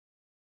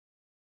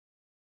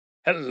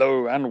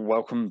Hello and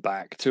welcome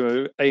back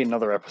to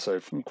another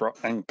episode from Grot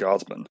and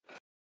Guardsman.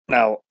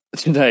 Now,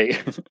 today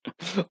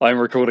I'm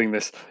recording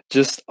this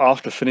just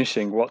after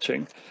finishing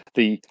watching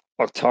the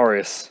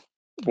Octarius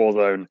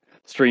warzone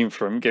stream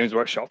from Games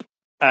Workshop.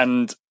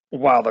 And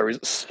wow, there is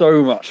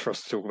so much for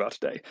us to talk about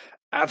today.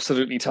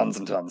 Absolutely tons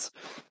and tons.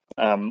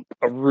 A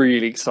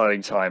really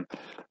exciting time.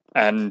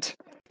 And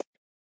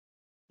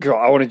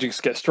God, I wanted to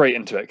just get straight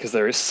into it because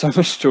there is so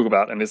much to talk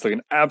about and it's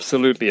looking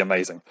absolutely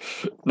amazing.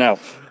 Now,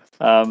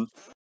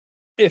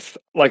 if,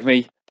 like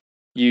me,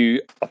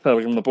 you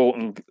fell on the ball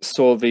and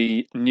saw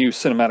the new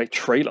cinematic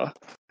trailer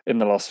in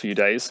the last few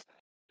days,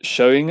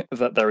 showing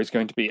that there is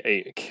going to be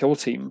a kill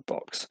team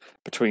box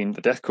between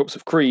the Death Corps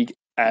of Kreig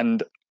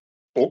and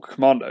Orc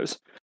Commandos.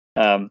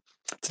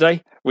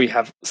 Today, we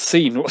have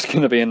seen what's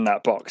going to be in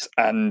that box,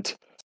 and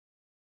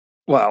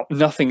wow,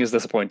 nothing is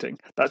disappointing.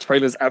 That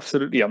trailer is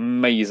absolutely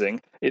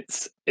amazing.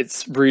 It's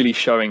really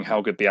showing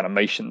how good the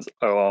animations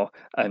are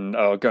and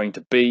are going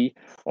to be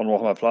on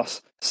Warhammer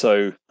Plus.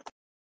 So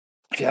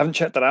if you haven't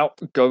checked that out,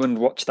 go and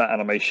watch that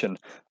animation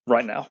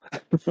right now.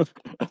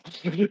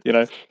 you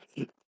know,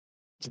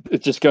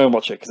 just go and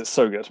watch it because it's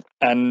so good.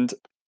 And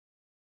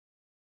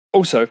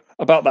also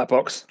about that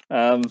box,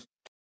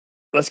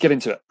 let's get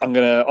into it. I'm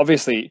gonna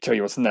obviously tell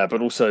you what's in there,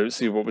 but also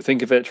see what we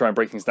think of it. Try and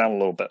break things down a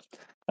little bit.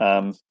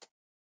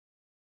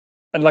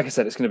 And like I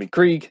said, it's going to be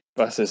Kreig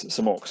versus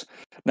some Orcs.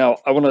 Now,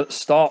 I want to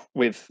start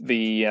with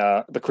the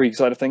Kreig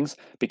side of things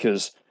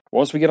because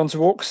once we get onto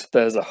Orcs,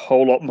 there's a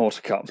whole lot more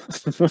to come.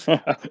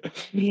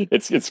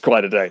 it's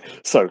quite a day.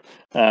 So,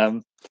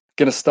 going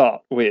to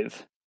start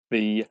with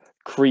the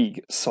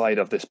Kreig side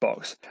of this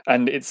box,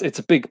 and it's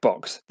a big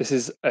box. This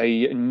is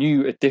a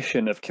new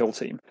edition of Kill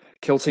Team.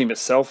 Kill Team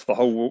itself, the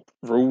whole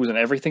rules and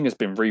everything has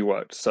been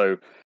reworked, so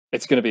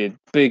it's going to be a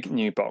big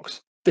new box.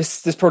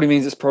 This probably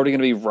means it's probably going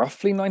to be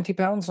roughly £90,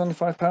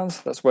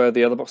 £95. That's where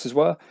the other boxes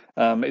were.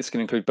 It's going to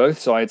include both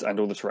sides and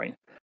all the terrain,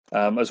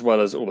 as well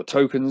as all the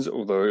tokens,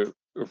 all the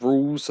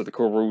rules, so the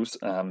core rules,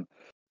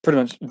 pretty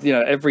much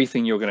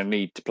everything you're going to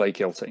need to play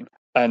Kill Team.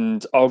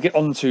 And I'll get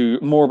on to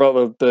more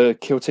about the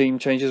Kill Team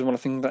changes and what I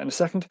think of that in a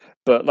second.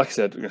 But like I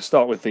said, we're going to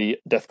start with the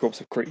Death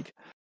Corps of Kreig.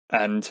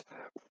 And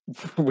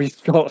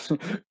we've got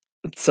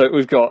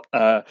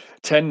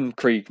 10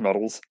 Kreig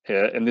models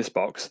here in this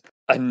box.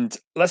 And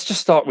let's just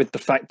start with the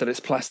fact that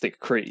it's plastic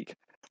Kreig.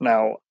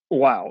 Now,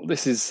 wow,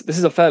 this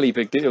is a fairly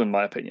big deal in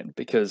my opinion,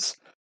 because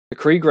the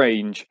Kreig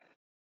range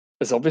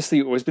has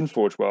obviously always been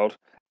Forge World,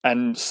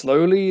 and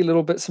slowly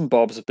little bits and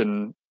bobs have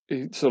been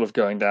sort of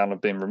going down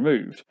and being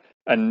removed,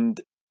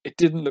 and it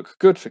didn't look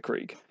good for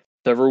Kreig.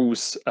 Their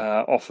rules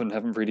often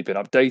haven't really been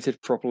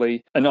updated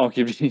properly, and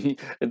arguably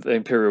the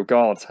Imperial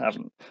Guards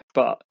haven't.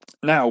 But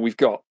now we've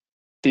got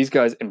these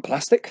guys in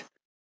plastic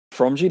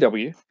from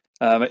GW.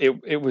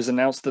 It was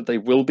announced that they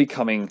will be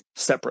coming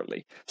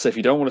separately. So if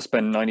you don't want to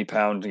spend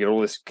 £90 and get all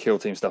this Kill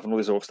Team stuff and all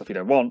this Orc stuff you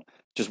don't want,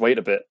 just wait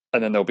a bit,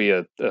 and then there'll be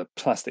a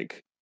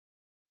plastic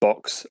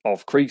box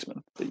of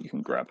Kriegsmen that you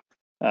can grab.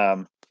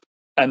 And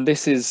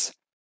this is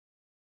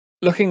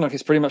looking like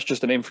it's pretty much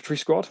just an infantry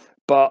squad,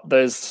 but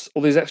there's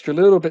all these extra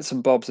little bits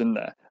and bobs in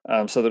there,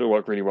 so that it'll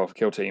work really well for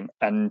Kill Team.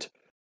 And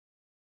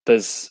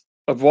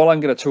while I'm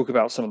going to talk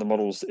about some of the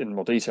models in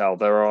more detail,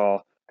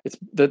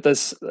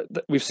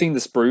 we've seen the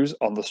sprues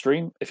on the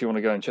stream. If you want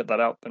to go and check that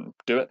out, then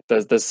do it.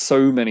 There's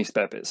so many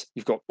spare bits.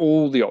 You've got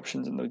all the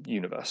options in the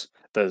universe.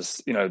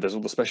 There's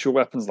all the special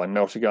weapons like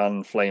melter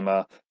gun,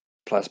 flamer,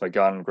 plasma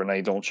gun,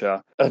 grenade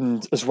launcher,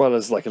 and as well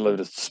as like a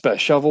load of spare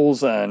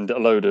shovels and a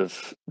load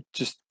of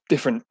just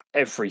different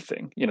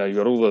everything. You've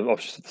got all the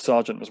options of the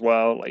sergeant as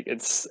well. Like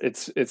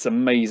it's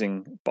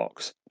amazing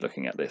box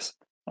looking at this.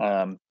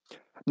 Not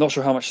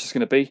sure how much it's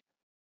going to be.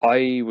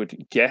 I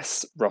would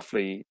guess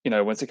roughly,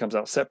 once it comes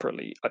out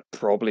separately, I'd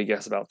probably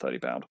guess about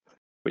 £30,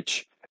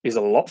 which is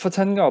a lot for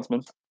 10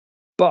 guardsmen,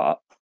 but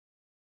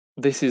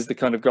this is the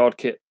kind of guard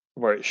kit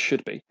where it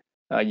should be.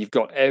 You've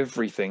got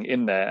everything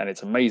in there, and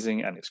it's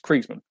amazing, and it's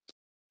Kriegsman.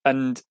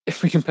 And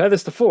if we compare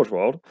this to Forge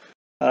World,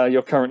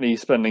 you're currently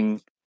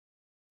spending,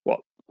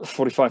 what,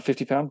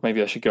 £45, £50?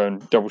 Maybe I should go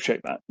and double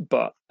check that,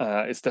 but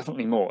it's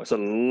definitely more. It's a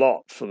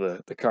lot for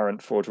the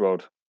current Forge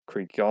World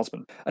Kreig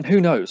Guardsman. And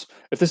who knows,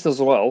 if this does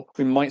well,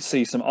 we might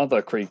see some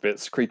other Kreig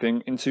bits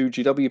creeping into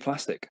GW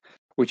plastic,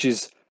 which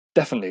is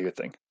definitely a good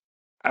thing.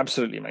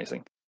 Absolutely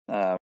amazing.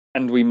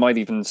 And we might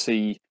even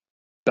see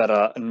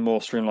better and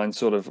more streamlined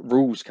sort of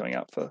rules coming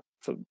out for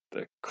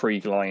the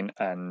Kreig line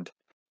and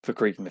for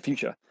Kreig in the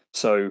future.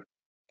 So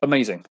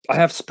amazing. I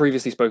have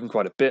previously spoken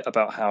quite a bit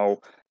about how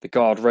the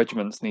Guard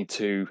regiments need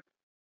to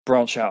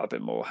branch out a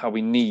bit more, how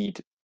we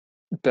need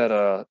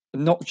better,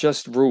 not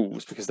just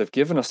rules, because they've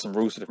given us some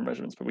rules for different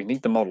regiments, but we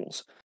need the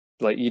models.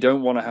 Like, you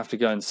don't want to have to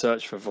go and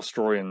search for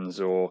Vostroyans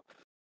or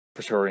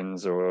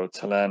Praetorians or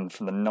Talon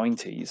from the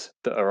 90s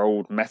that are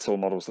old metal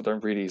models that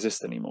don't really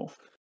exist anymore.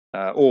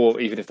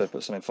 Or even if they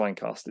put some in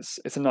Finecast,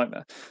 it's a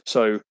nightmare.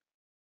 So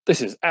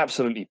this is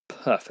absolutely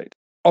perfect.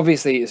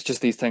 Obviously, it's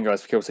just these 10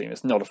 guys for Kill Team.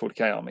 It's not a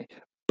 40k army,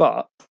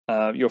 but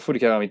your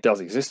 40k army does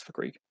exist for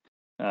Kreig.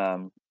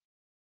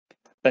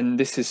 And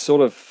this is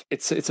sort of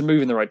it's a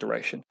move in the right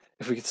direction.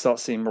 If we could start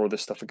seeing more of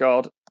this stuff for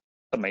Guard,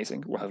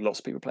 amazing. We'll have lots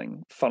of people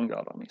playing fun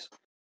Guard armies.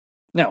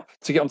 Now,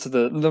 to get onto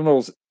the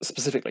models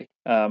specifically,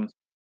 I'm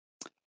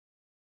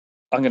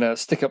going to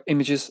stick up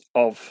images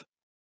of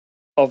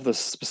the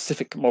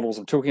specific models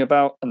I'm talking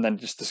about, and then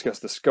just discuss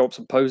the sculpts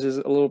and poses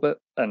a little bit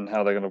and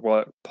how they're going to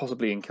work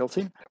possibly in Kill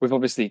Team. We've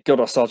obviously got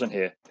our sergeant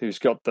here, who's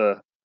got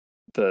the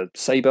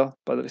saber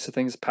by the list of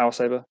things, power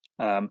saber,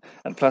 and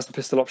plasma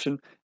pistol option.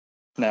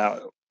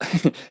 Now,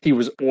 he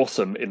was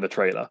awesome in the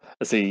trailer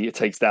as he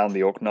takes down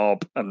the Orc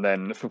Knob and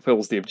then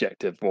fulfills the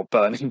objective while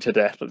burning to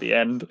death at the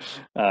end.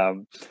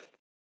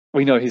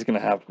 We know he's going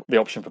to have the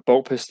option for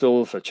bolt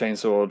pistol, for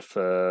chainsword,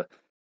 for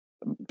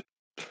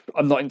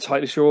I'm not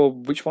entirely sure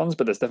which ones,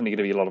 but there's definitely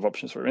going to be a lot of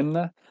options for him in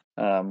there.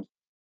 And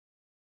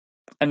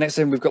next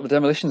to him, we've got the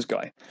demolitions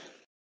guy.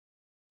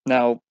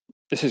 Now,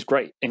 this is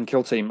great in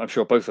Kill Team. I'm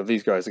sure both of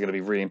these guys are going to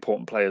be really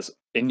important players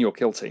in your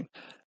Kill Team.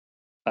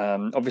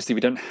 Obviously,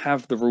 we don't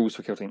have the rules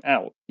for Kill Team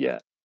out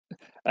yet,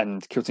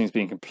 and Kill Team's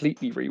being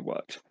completely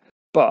reworked.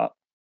 But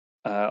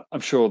I'm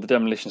sure the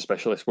demolition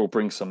specialist will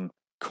bring some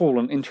cool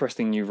and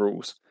interesting new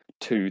rules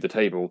to the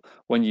table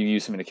when you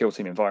use him in a Kill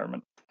Team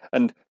environment.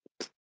 And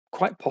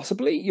quite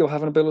possibly you'll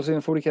have an ability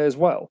in 40k as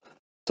well.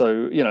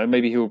 So,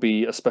 maybe he'll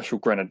be a special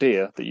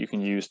grenadier that you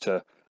can use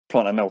to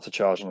plant a melter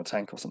charge on a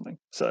tank or something.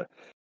 So,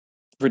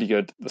 really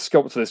good. The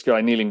sculpt for this guy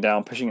kneeling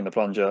down, pushing in the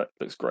plunger,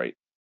 looks great.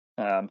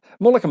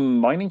 More like a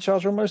mining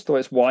charge almost, the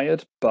way it's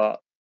wired, but,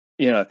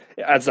 it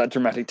adds that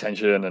dramatic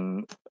tension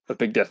and a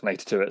big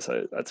detonator to it,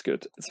 so that's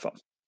good. It's fun.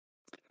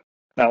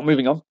 Now,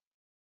 moving on,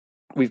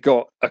 we've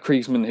got a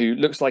Kriegsman who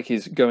looks like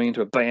he's going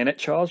into a bayonet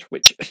charge,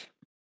 which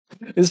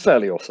is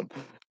fairly awesome.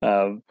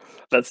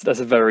 That's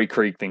a very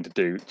Krieg thing to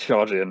do.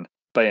 Charge in,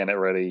 bayonet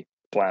ready,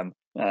 blam.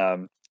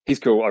 He's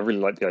cool. I really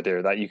like the idea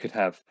of that. You could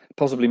have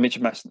possibly mix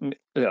and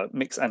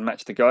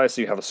match the guys,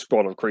 so you have a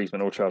squad of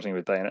Kriegsmen all charging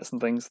with bayonets and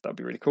things. That'd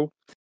be really cool.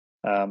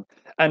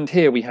 And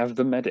here we have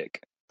the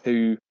medic,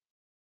 who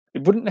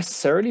it wouldn't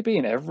necessarily be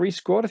in every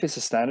squad if it's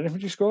a standard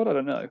infantry squad. I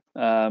don't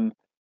know.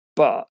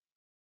 But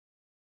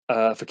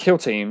for Kill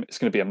Team, it's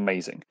going to be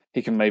amazing.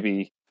 He can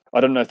maybe. I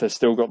don't know if they've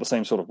still got the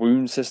same sort of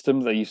wound system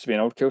that used to be an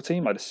old Kill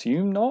Team. I'd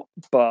assume not,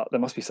 but there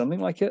must be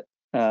something like it.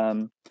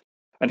 And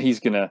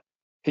he's gonna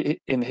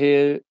in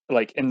here,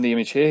 like in the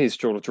image here, he's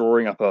sort of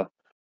drawing up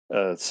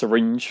a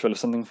syringe full of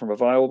something from a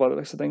vial by the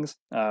looks of things.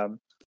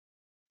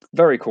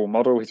 Very cool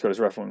model. He's got his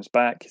rifle on his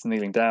back. He's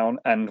kneeling down,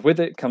 and with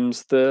it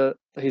comes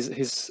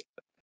his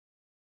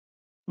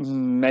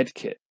med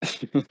kit.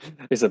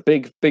 It's a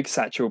big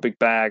satchel, big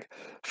bag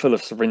full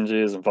of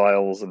syringes and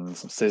vials and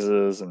some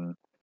scissors and.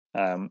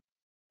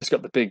 It's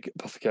got the big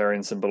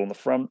apothecarian symbol on the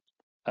front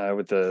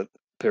with the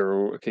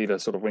Imperial Akita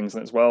sort of wings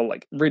on it as well.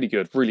 Like, really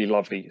good, really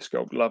lovely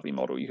sculpt, lovely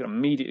model. You can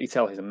immediately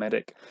tell he's a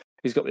medic.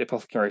 He's got the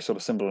apothecary sort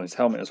of symbol on his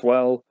helmet as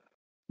well.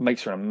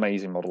 Makes for an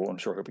amazing model. I'm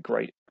sure he'll be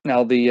great.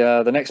 Now,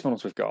 the next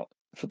models we've got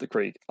for the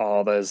Krieg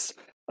there's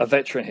a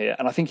veteran here,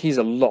 and I think he's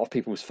a lot of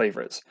people's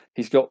favourites.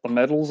 He's got the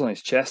medals on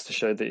his chest to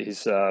show that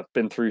he's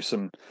been through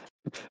some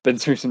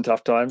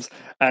tough times,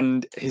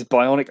 and his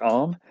bionic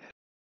arm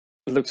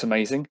looks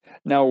amazing.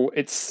 Now,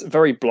 it's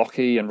very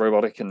blocky and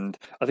robotic, and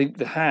I think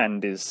the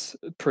hand is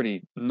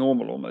pretty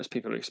normal almost.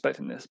 People are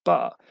expecting this,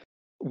 but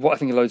what I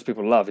think loads of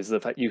people love is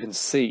the fact you can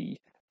see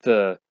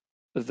the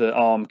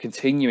arm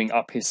continuing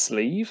up his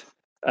sleeve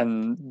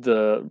and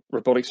the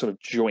robotic sort of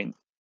joint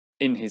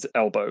in his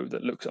elbow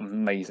that looks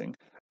amazing.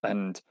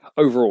 And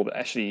overall, that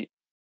actually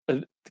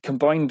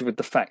combined with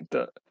the fact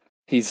that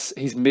he's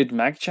mid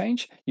mag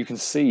change, you can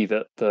see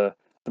that the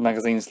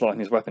magazine slot in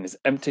his weapon is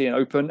empty and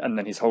open, and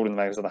then he's holding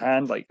the magazine with the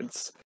hand. Like,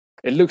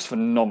 it looks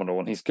phenomenal,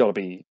 and he's got to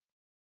be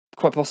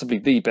quite possibly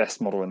the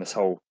best model in this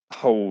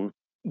whole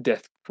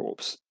Death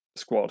Corps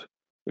squad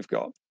we've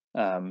got.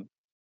 Now,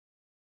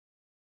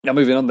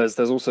 moving on, there's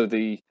also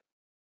the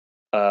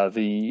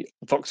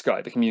Vox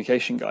guy, the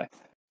communication guy,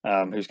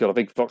 who's got a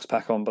big Vox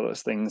pack on by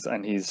those things,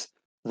 and he's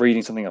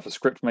reading something off a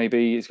script.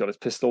 Maybe he's got his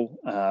pistol.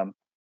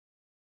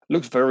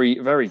 Looks very,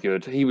 very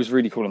good. He was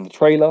really cool in the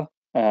trailer.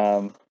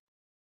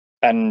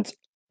 And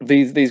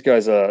these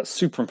guys are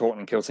super important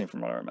in Kill Team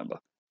from what I remember.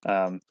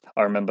 I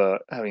remember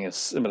having a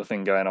similar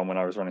thing going on when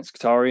I was running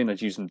Scutari, and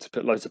I'd use them to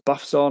put loads of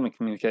buffs on and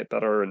communicate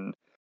better, and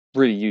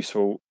really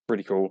useful,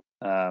 really cool.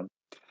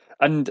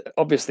 And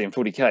obviously in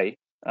 40k,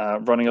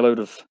 running a load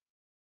of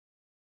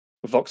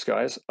Vox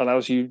guys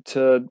allows you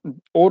to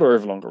order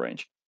over longer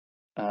range.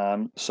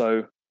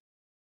 So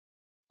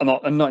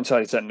I'm not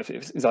entirely certain if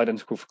it's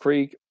identical for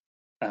Krieg.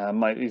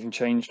 Might even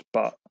changed,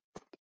 but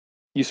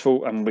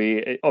useful, and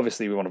we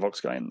want a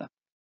Vox guy in there.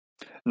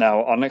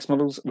 Now, our next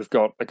models, we've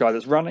got a guy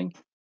that's running,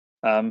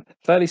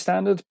 fairly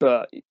standard,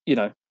 but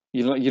you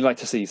like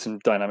to see some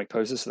dynamic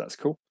poses, so that's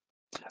cool.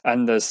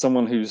 And there's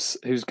someone who's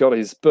got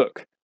his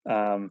book,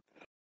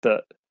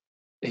 that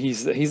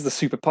he's the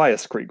super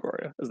pious Krieg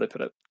warrior, as they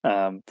put it.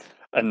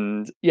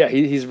 And yeah,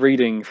 he's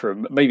reading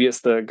from, maybe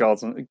it's the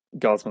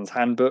guardsman's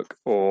handbook,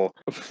 or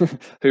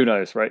who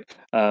knows, right?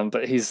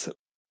 But he's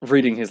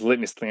reading his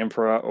Litanies to the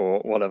Emperor or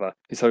whatever,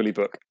 his holy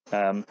book.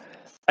 And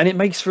it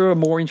makes for a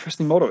more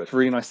interesting model. It's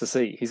really nice to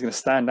see. He's going to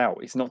stand out.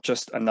 He's not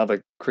just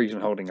another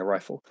Kriegsman holding a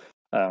rifle.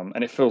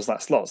 And it fills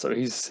that slot. So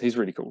he's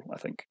really cool, I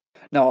think.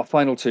 Now, our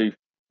final two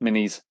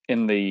minis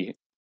in the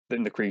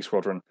Krieg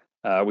squadron.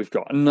 We've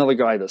got another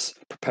guy that's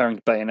preparing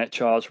to bayonet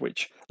charge,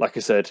 which, like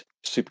I said,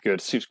 super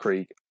good, suits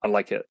Krieg. I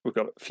like it. We've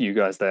got a few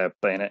guys there,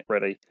 bayonet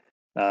ready.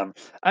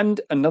 And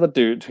another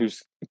dude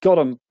who's got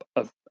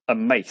a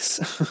mace.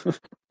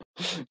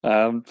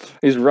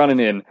 He's running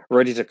in,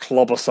 ready to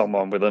clobber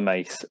someone with a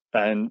mace.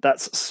 And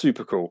that's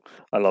super cool.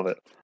 I love it.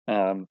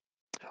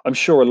 I'm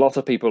sure a lot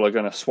of people are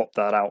going to swap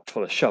that out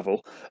for the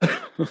shovel.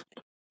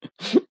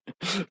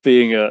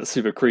 Being a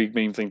super Krieg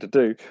meme thing to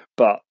do,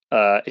 but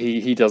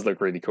he does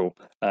look really cool.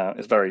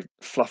 It's very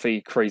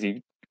fluffy,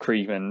 crazy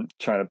Kriegman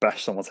trying to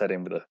bash someone's head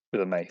in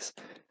with a mace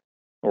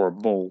or a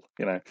maul,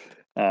 you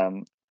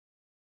know.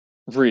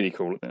 Really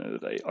cool at the end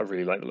of the day. I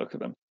really like the look of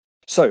them.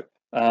 So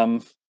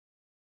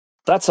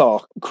that's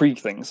our Krieg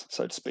things,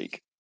 so to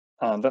speak.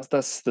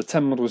 That's the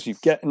 10 models you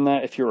get in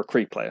there if you're a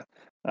Krieg player.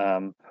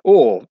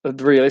 Or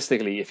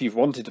realistically, if you've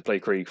wanted to play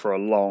Krieg for a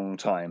long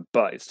time,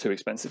 but it's too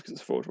expensive because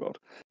it's Forge World.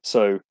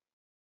 So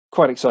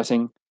quite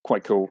exciting,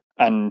 quite cool.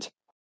 And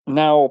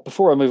now,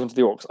 before I move on to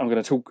the Orcs, I'm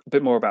going to talk a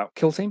bit more about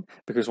Kill Team,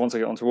 because once I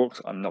get onto Orcs,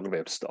 I'm not going to be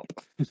able to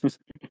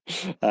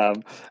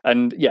stop.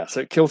 And yeah,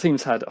 so Kill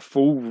Team's had a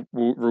full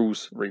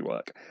rules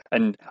rework,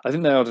 and I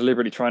think they are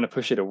deliberately trying to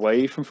push it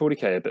away from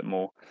 40k a bit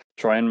more,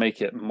 try and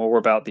make it more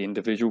about the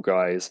individual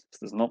guys. So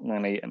there's not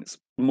many, and it's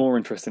more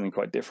interesting and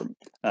quite different.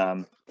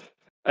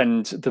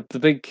 And the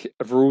big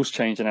rules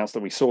change announced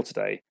that we saw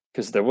today,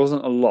 because there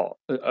wasn't a lot,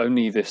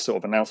 only this sort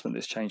of announcement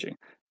is changing.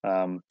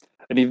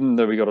 And even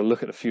though we got to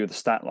look at a few of the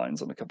stat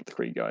lines on a couple of the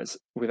Krieg guys,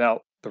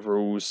 without the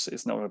rules,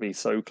 it's not going to be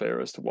so clear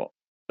as to what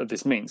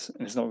this means.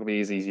 And it's not going to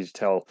be as easy to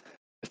tell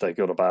if they're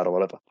good or bad or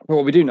whatever. But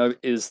what we do know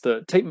is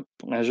that tape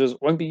measures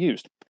won't be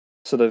used.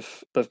 So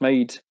they've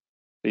made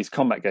these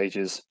combat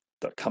gauges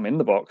that come in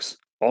the box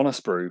on a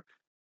sprue,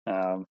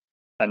 and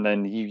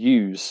then you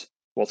use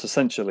what's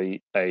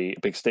essentially a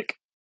big stick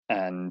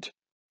and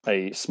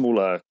a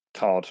smaller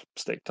card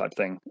stick type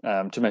thing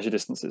to measure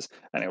distances,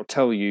 and it will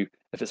tell you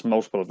if it's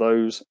multiple of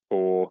those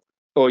or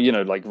you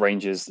know, like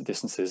ranges,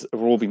 distances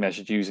will all be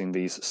measured using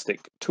these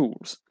stick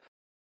tools.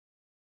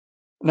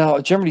 Now,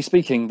 generally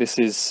speaking, this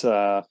is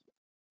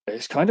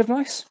it's kind of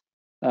nice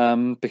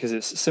because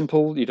it's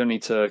simple. You don't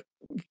need to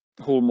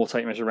haul more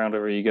tape measure around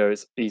wherever you go.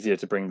 It's easier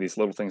to bring these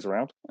little things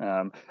around,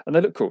 and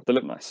they look cool. They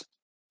look nice.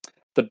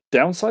 The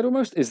downside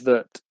almost is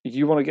that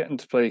you want to get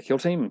into play Kill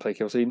Team and play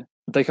Kill Team.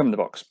 They come in the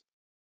box.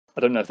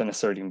 I don't know if they're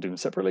necessarily going to do them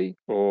separately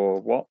or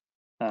what.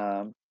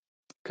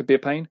 Could be a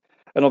pain.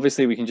 And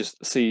obviously we can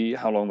just see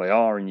how long they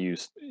are and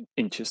use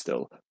inches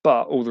still.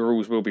 But all the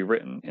rules will be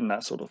written in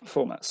that sort of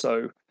format.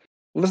 So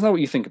let us know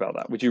what you think about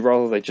that. Would you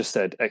rather they just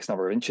said X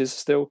number of inches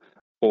still,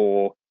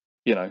 or,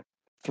 you know,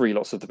 3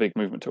 lots of the big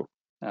movement tool?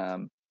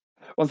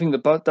 One thing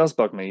that does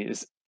bug me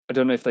is I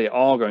don't know if they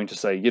are going to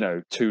say, you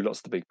know, 2 lots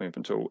of the big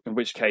movement tool, in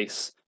which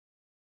case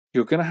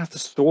you're going to have to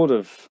sort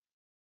of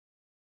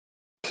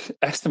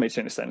estimate to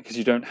an extent, because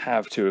you don't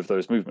have 2 of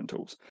those movement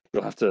tools.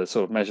 You'll have to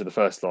sort of measure the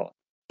first lot,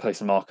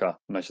 place a marker,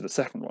 measure the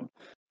second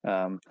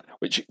one,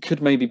 which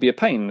could maybe be a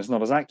pain. It's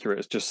not as accurate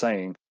as just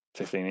saying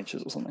 15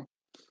 inches or something.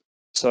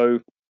 So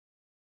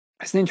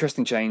it's an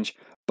interesting change,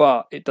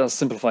 but it does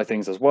simplify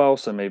things as well,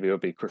 so maybe it'll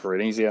be quicker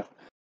and easier.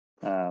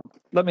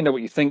 Let me know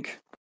what you think.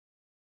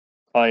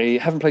 I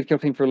haven't played Kill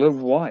Team for a little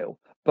while,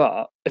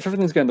 but if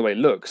everything's going the way it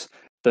looks,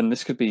 then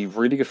this could be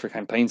really good for a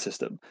campaign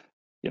system.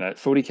 You know,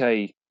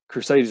 40k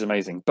Crusade is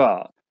amazing,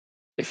 but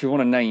if you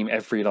want to name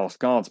every last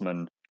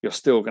guardsman, you're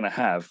still going to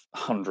have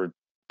 100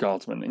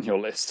 guardsmen in your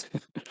list,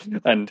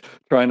 and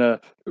trying to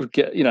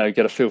get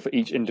a feel for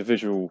each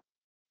individual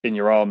in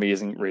your army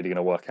isn't really going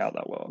to work out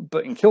that well.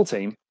 But in Kill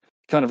Team,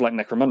 kind of like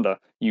Necromunda,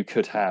 you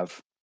could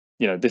have,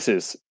 you know, this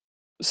is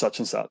such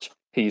and such.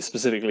 He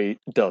specifically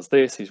does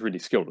this. He's really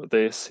skilled at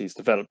this. He's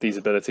developed these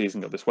abilities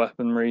and got this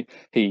weaponry.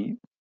 He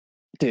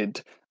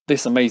did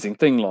this amazing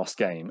thing last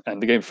game,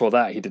 and the game before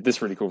that he did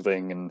this really cool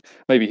thing, and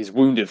maybe he's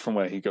wounded from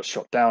where he got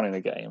shot down in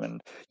a game, and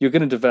you're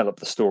going to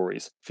develop the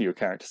stories for your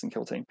characters in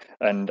Kill Team,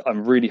 and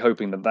I'm really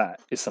hoping that that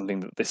is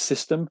something that this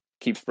system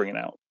keeps bringing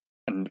out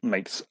and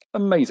makes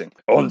amazing.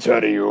 Onto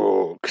the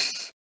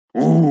Orcs!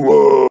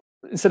 Ooh.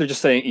 Instead of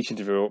just saying each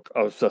individual orc,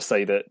 I'll just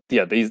say that,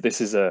 yeah,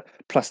 this is a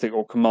plastic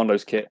Orc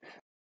Commandos kit,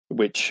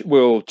 which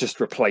will just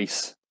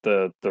replace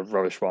the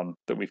rubbish one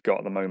that we've got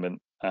at the moment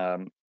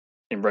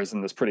in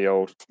resin that's pretty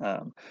old.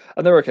 And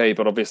they're okay,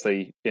 but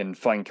obviously in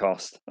fine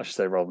cast, I should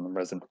say, rather than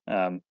resin.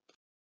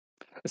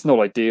 It's not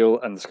ideal,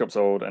 and the sculpt's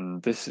old,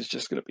 and this is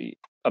just going to be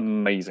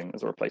amazing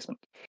as a replacement.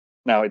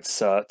 Now it's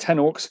 10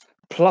 orcs,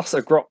 plus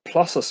a grot,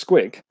 plus a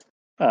squig.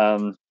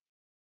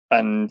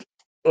 And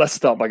let's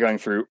start by going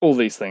through all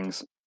these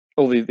things,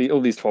 all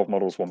these 12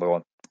 models one by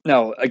one.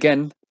 Now,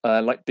 again,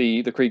 like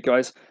the Krieg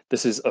guys,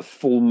 this is a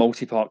full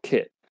multi-part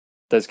kit.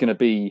 There's going to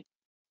be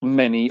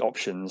many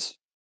options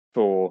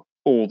for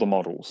all the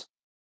models.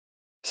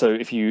 So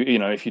if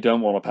you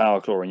don't want a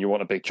power claw and you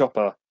want a big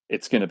chopper,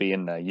 it's going to be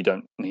in there. You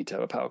don't need to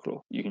have a power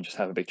claw. You can just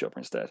have a big chopper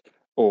instead.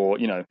 Or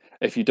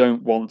if you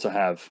don't want to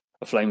have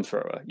a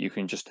flamethrower, you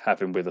can just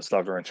have him with a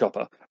slugger and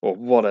chopper or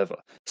whatever.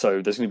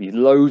 So there's going to be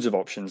loads of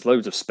options,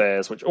 loads of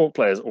spares, which all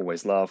players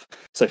always love.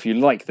 So if you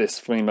like this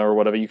flamer or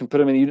whatever, you can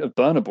put him in a unit of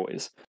burner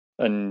boys.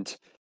 And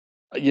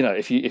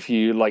if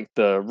you like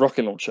the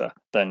rocket launcher,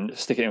 then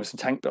stick it in with some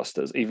tank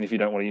busters, even if you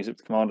don't want to use it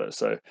with commandos.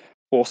 So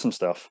awesome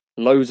stuff.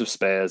 Loads of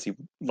spares. You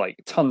like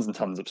tons and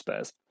tons of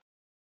spares.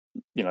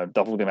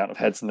 Double the amount of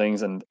heads and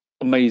things, and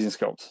amazing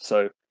sculpts.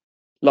 So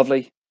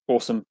lovely,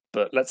 awesome.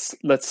 But let's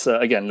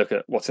again look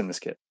at what's in this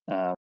kit.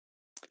 So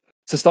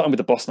starting with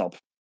the boss knob,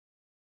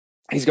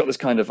 he's got this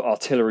kind of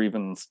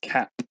artilleryman's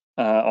cap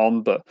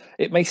on, but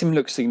it makes him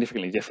look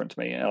significantly different to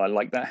me. And I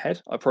like that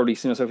head. I probably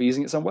see myself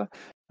using it somewhere.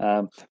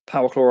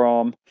 Power claw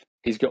arm.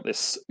 He's got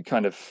this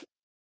kind of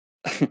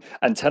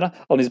antenna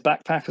on his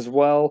backpack as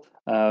well.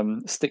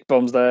 Stick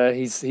bombs there.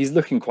 He's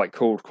looking quite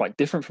cool, quite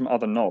different from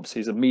other knobs.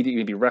 He's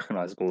immediately be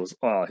recognizable as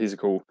he's a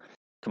cool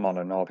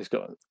commando knob. He's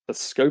got a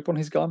scope on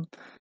his gun,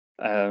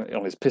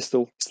 on his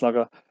pistol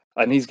slugger,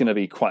 and he's going to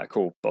be quite a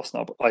cool boss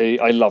knob.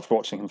 I loved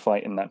watching him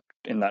fight in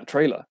that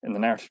trailer, in the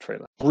narrative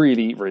trailer.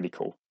 Really, really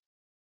cool.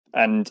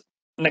 And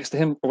next to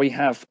him we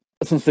have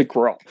the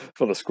grot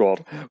for the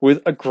squad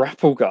with a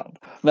grapple gun.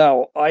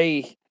 Now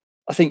I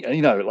think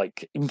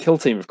like in Kill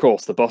Team, of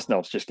course, the boss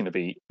knob's just going to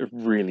be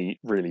really,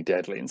 really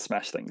deadly and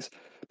smash things.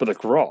 But the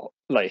grot,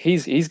 like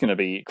he's going to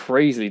be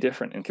crazily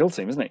different in Kill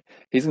Team, isn't he?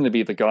 He's going to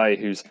be the guy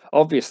who's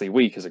obviously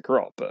weak as a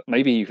grot, but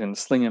maybe you can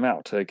sling him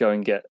out to go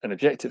and get an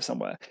objective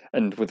somewhere.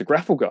 And with the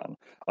grapple gun,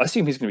 I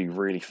assume he's going to be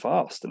really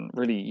fast and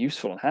really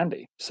useful and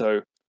handy.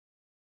 So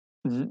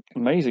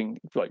amazing,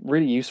 like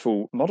really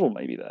useful model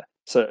maybe there.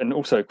 So, and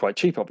also quite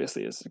cheap,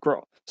 obviously, as a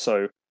grot.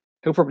 So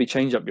he'll probably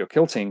change up your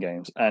Kill Team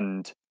games.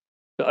 And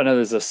I know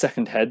there's a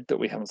second head that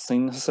we haven't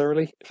seen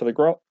necessarily for the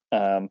grot.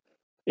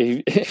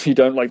 If you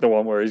don't like the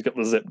one where he's got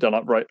the zip done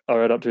up right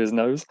up to his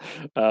nose,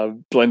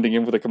 blending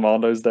in with the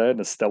commandos there and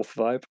the stealth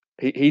vibe,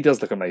 he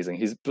does look amazing.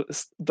 He's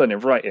done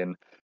it right in.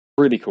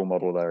 Really cool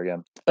model there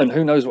again. And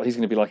who knows what he's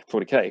going to be like at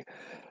 40k?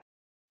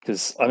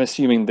 Because I'm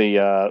assuming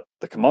the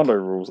commando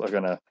rules are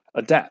going to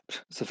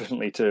adapt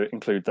sufficiently to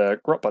include their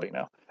grot buddy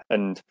now.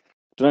 And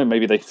I don't know,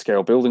 maybe they can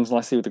scale buildings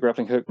nicely with the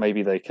grappling hook.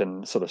 Maybe they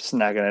can sort of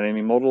snag an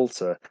enemy model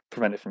to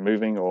prevent it from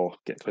moving or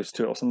get close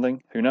to it or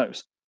something. Who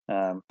knows?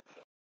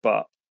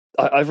 But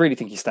I really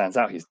think he stands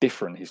out. He's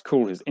different. He's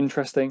cool. He's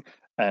interesting,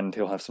 and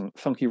he'll have some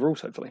funky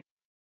rules hopefully.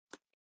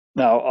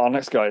 Now our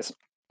next guys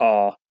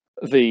are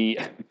the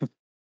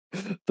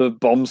the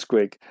bomb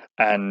squig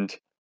and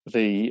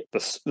the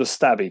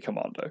stabby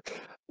commando.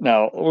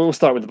 Now we'll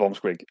start with the bomb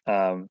squig.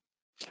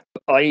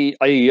 I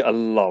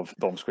love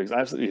bomb squigs. I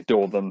absolutely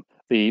adore them.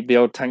 The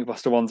old tank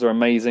buster ones are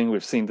amazing.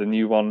 We've seen the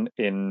new one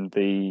in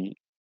the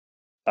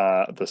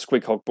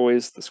Squig Hog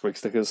Boys, the Squig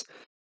stickers,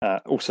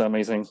 also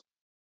amazing.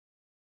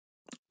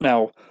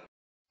 Now,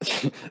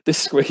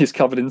 this squig is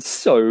covered in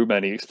so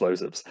many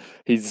explosives.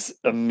 He's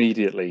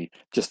immediately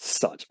just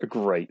such a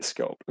great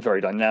sculpt,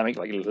 very dynamic,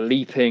 like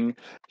leaping,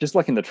 just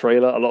like in the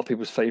trailer. A lot of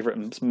people's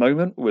favorite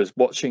moment was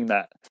watching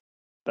that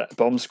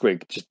bomb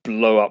squig just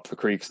blow up the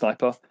Kreig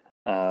sniper.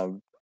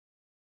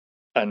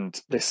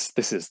 And this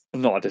is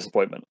not a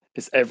disappointment.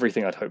 It's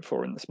everything I'd hoped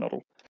for in this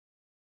model.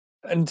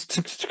 And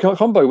to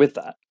combo with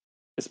that,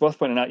 it's worth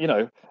pointing out,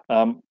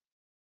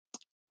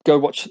 go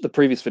watch the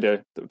previous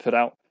video that we put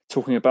out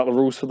talking about the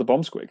rules for the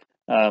bomb squig.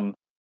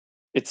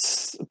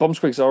 It's bomb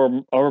squigs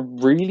are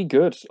really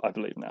good, I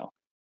believe now.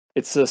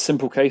 It's a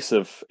simple case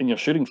of, in your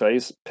shooting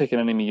phase, pick an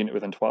enemy unit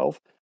within 12,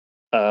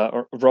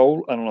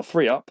 roll, and on a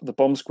 3-up, the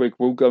bomb squig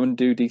will go and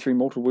do D3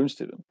 mortal wounds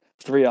to them.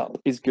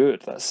 3-up is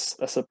good.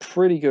 That's a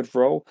pretty good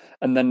roll.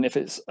 And then if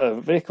it's a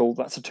vehicle,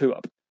 that's a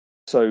 2-up.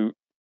 So,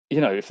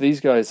 if these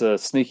guys are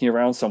sneaking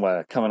around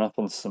somewhere, coming up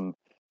on some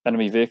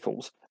enemy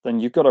vehicles, then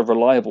you've got a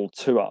reliable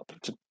 2-up,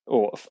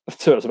 or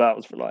 2-up's about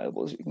as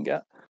reliable as you can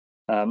get,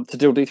 to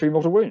deal D3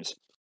 mortal wounds.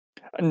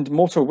 And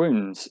mortal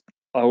wounds,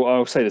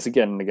 I'll say this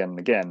again and again and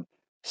again,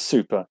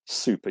 super,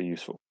 super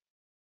useful.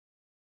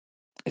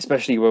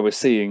 Especially where we're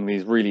seeing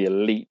these really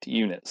elite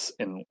units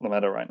in the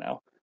meta right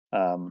now.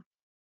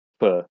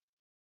 For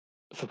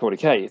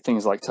 40k,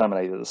 things like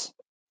Terminators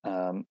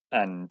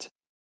and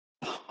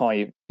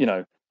high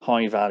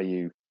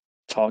value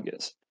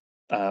targets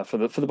for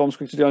the bomb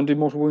squig to go and do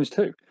mortal wounds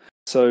too.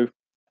 So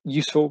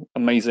useful,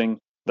 amazing.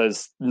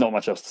 There's not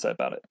much else to say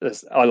about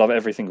it. I love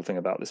every single thing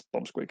about this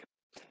bomb squig.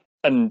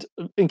 And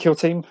in Kill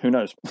Team, who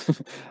knows?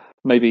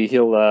 Maybe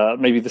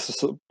maybe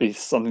this will be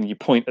something you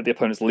point at the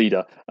opponent's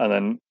leader and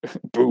then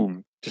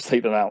boom, just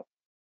take them out.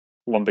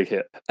 One big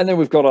hit. And then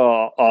we've got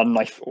our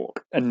knife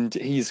orc, and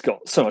he's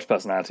got so much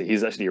personality.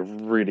 He's actually a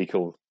really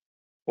cool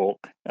orc.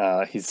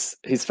 His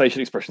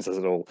facial expression says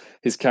it all.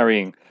 He's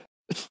carrying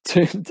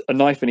a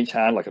knife in each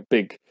hand, like a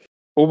big,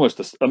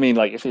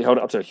 like if he held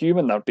it up to a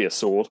human, that would be a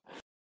sword.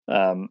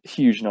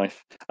 Huge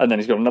knife. And then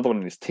he's got another one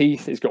in his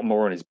teeth. He's got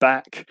more on his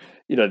back.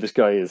 This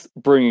guy is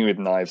bringing with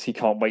knives. He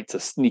can't wait to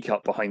sneak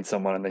up behind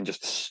someone and then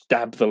just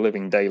stab the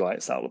living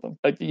daylights out of them.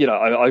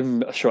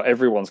 I'm sure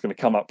everyone's going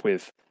to come up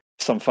with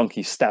some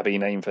funky stabby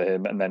name for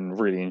him and then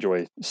really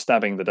enjoy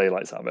stabbing the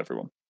daylights out of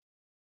everyone.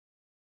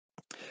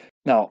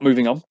 Now,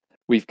 moving on,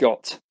 we've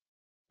got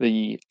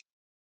the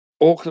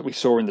orc that we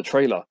saw in the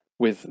trailer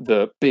with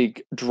the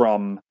big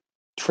drum,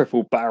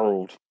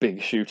 triple-barreled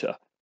big shooter.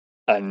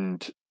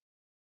 And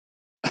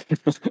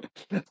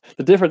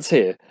the difference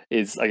here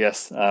is, I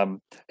guess,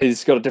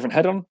 he's got a different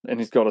head on, and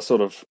he's got a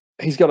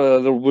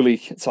little woolly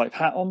type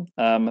hat on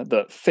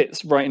that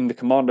fits right in the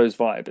Commandos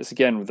vibe. It's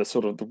again with the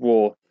sort of the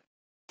war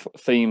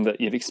theme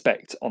that you'd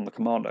expect on the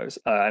Commandos,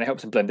 and it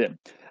helps him blend in.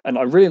 And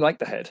I really like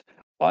the head.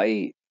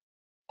 I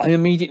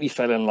immediately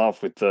fell in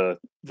love with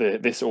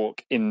this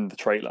orc in the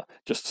trailer,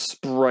 just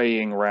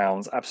spraying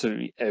rounds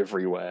absolutely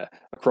everywhere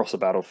across the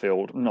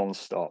battlefield,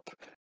 non-stop,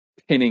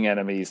 pinning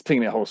enemies,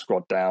 pinning their whole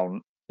squad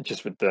down,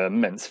 just with the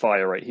immense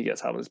fire rate he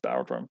gets out of his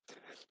barrel drum.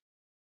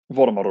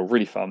 What a model,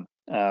 really fun.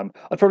 I'd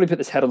probably put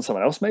this head on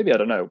someone else, maybe, I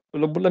don't know.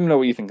 Let me know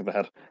what you think of the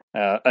head,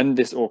 and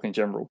this orc in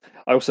general.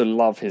 I also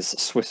love his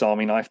Swiss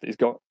Army knife that he's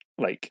got.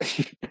 Like,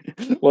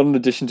 one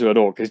addition to an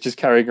orc is just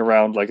carrying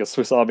around like a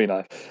Swiss Army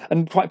knife,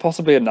 and quite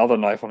possibly another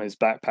knife on his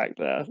backpack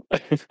there.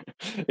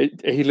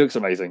 He looks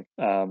amazing.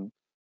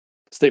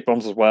 Stick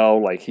bombs as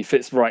well, like he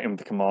fits right in with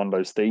the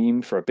Commandos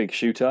theme for a big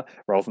shooter,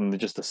 rather than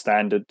just a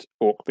standard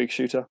orc big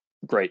shooter.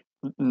 Great,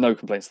 no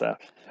complaints there.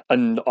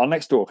 And our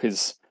next orc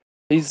is,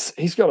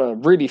 he's got a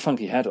really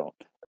funky head on.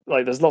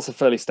 Like, there's lots of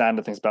fairly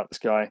standard things about this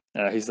guy.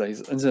 He's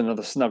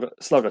another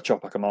slugger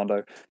chopper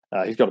commando.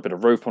 He's got a bit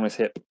of rope on his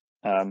hip.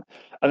 And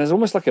there's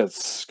almost like a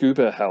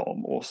scuba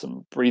helm or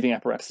some breathing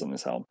apparatus on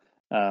his helm,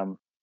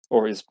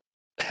 or his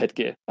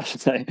headgear, I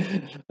should say.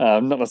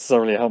 Not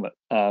necessarily a helmet.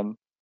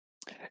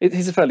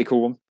 He's a fairly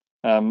cool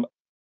one,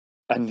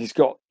 and he's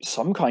got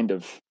some kind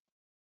of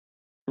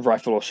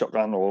rifle or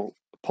shotgun or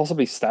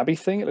possibly stabby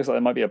thing. It looks like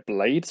there might be a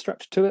blade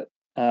strapped to it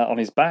on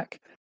his back.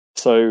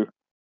 So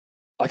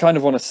I kind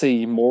of want to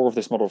see more of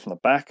this model from the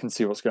back and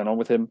see what's going on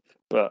with him.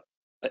 But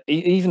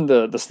even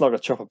the slugger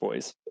chopper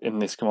boys in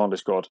this commando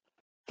squad,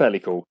 fairly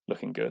cool,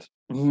 looking good.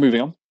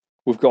 Moving on,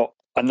 we've got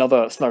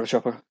another slugger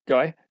chopper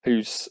guy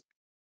who's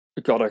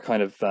got a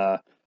kind of, I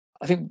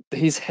think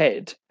his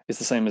head is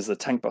the same as the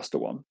tank buster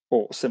one,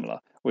 or similar,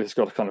 where it's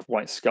got a kind of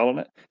white skull on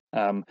it.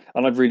 And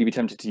I'd really be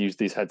tempted to use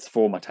these heads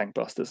for my tank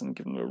busters and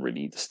give them a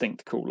really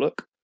distinct, cool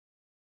look.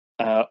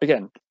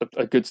 Again,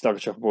 a good slugger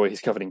chopper boy.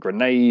 He's covered in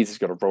grenades. He's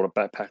got a roller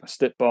backpack and a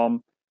stick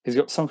bomb. He's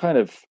got some kind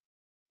of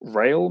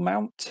rail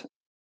mount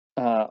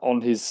on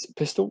his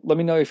pistol. Let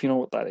me know if you know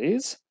what that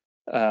is.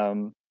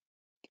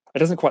 It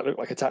doesn't quite look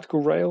like a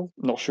tactical rail.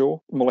 Not sure.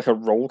 More like a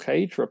roll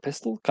cage for a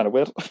pistol. Kind of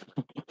weird.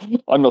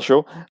 I'm not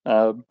sure.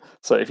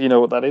 So if you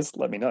know what that is,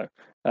 let me know.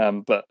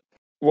 But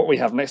what we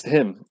have next to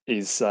him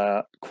is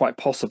quite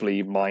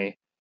possibly my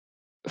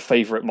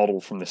favorite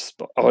model from this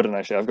spot. Oh, I don't know,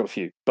 actually, I've got a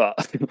few,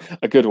 but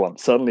a good one.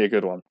 Certainly a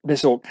good one.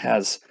 This orc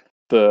has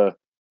the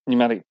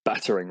pneumatic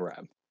battering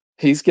ram.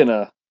 He's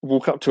gonna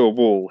walk up to a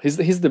wall. He's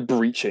the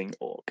breaching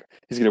orc.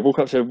 He's gonna walk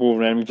up to a wall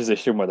in an enemy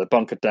position where they're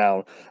bunkered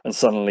down, and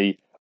suddenly,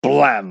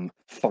 blam!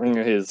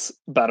 Fire his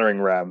battering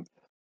ram,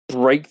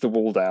 break the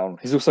wall down.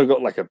 He's also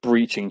got like a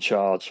breaching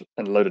charge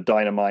and a load of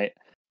dynamite.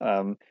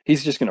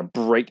 He's just gonna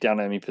break down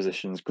enemy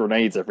positions,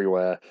 grenades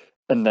everywhere,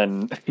 and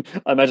then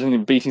I imagine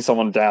him beating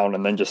someone down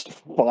and then just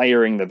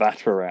firing the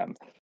batter ram.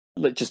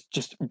 Like,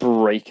 just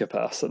break a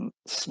person,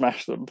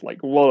 smash them. Like,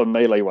 what a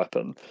melee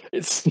weapon!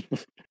 It's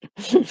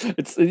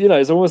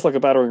it's almost like a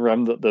battering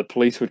ram that the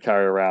police would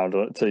carry around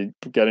to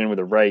get in with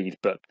a raid,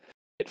 but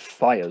it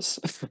fires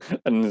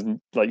and is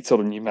like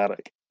sort of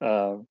pneumatic.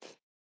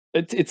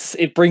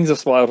 It brings a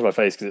smile to my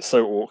face because it's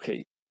so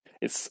orky.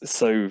 It's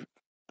so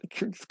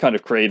kind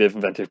of creative,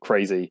 inventive,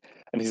 crazy,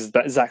 and he's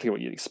exactly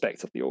what you'd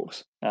expect of the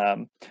orcs.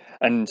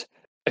 And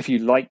if you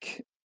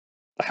like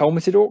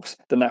helmeted orcs,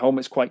 then that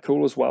helmet's quite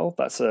cool as well.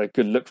 That's a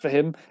good look for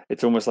him.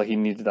 It's almost like he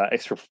needed that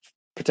extra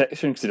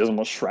protection because he doesn't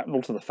want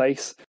shrapnel to the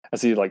face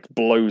as he like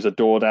blows a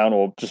door down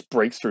or just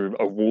breaks through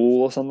a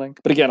wall or something.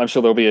 But again, I'm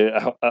sure there'll be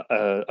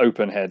a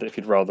open head if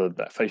you'd rather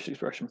that facial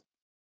expression.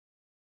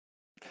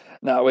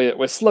 Now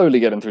we're slowly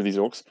getting through these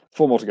orcs.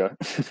 4 more to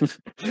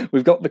go.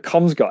 We've got the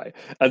comms guy,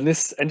 and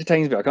this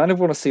entertains me. I kind of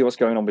want to see what's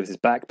going on with his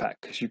backpack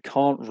because you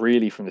can't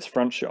really from this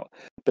front shot,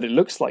 but it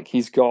looks like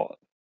he's got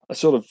a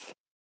sort of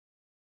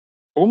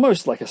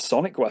almost like a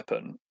sonic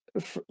weapon,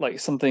 like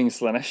something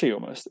Slaneshi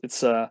almost.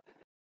 It's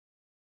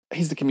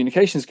he's the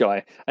communications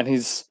guy, and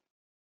his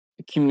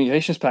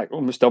communications pack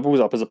almost doubles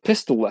up as a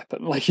pistol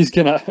weapon. Like, he's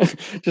gonna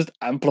just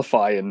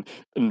amplify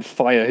and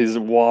fire his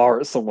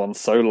Woah at someone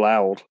so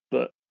loud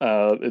that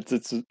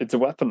it's a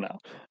weapon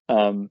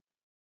now.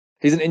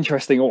 He's an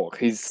interesting orc.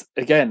 He's,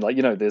 again, like,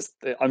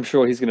 I'm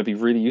sure he's going to be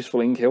really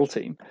useful in kill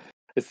team.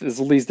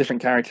 There's all these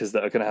different characters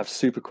that are going to have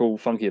super cool,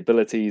 funky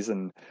abilities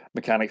and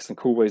mechanics and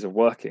cool ways of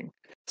working.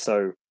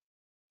 So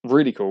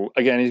really cool.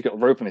 Again, he's got a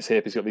rope on his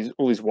hip. He's got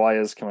all these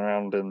wires coming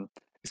around, and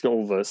He's got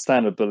all the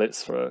standard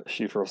bullets for a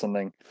shooter or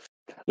something.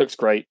 Looks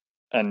great.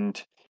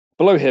 And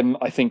below him,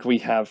 I think we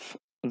have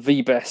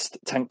the best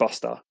tank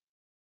buster.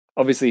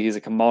 Obviously, he's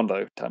a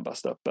commando tank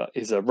buster, but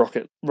he's a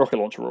rocket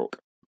launcher orc.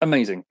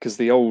 Amazing, because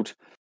the old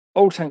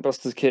tank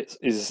busters kit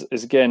is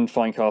again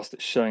fine cast.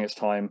 It's showing its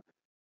time,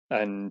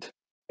 and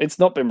it's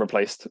not been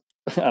replaced,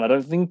 and I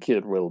don't think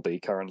it will be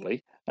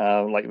currently,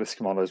 like this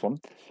commandos one.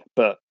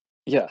 But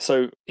yeah,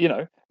 so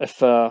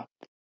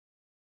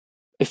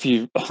if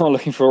you are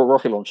looking for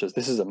rocket launchers,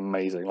 this is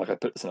amazing. Like I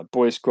put this in a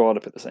boy squad, I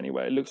put this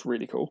anywhere. It looks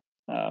really cool.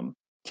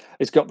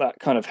 It's got that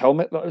kind of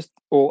helmet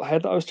or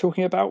head that I was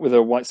talking about with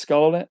a white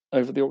skull on it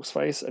over the orc's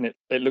face, and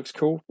it looks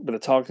cool with a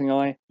targeting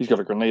eye. He's got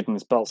a grenade in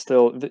his belt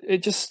still.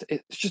 It's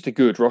just a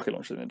good rocket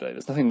launcher in the day.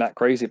 There's nothing that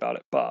crazy about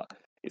it, but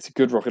it's a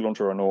good rocket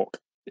launcher on an orc.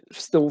 It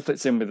still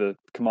fits in with the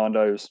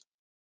commandos.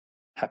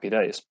 Happy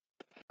days.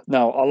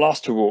 Now our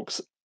last two orcs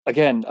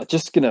again are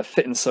just gonna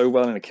fit in so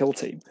well in a kill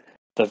team.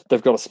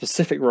 They've got a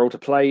specific role to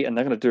play, and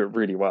they're going to do it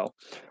really well.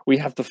 We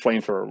have the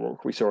flamethrower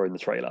orc we saw in the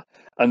trailer,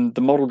 and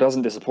the model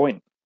doesn't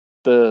disappoint.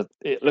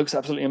 It looks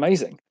absolutely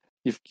amazing.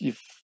 You've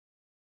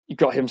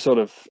got him sort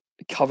of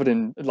covered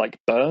in like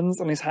burns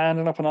on his hand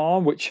and up an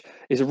arm, which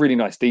is a really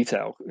nice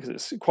detail because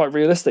it's quite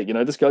realistic.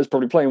 This guy's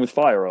probably playing with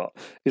fire art.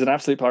 He's an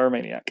absolute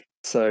pyromaniac,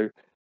 so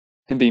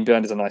him being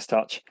burned is a nice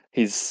touch.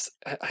 His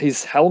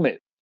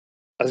helmet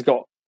has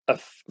got a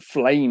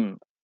flames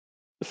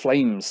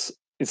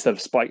instead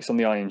of spikes on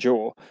the iron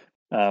jaw,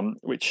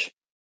 which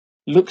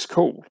looks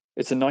cool.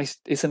 It's a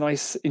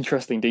nice,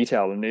 interesting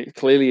detail, and it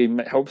clearly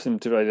helps him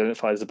to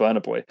identify as a burner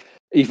boy,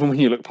 even when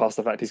you look past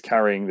the fact he's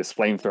carrying this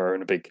flamethrower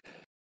and a big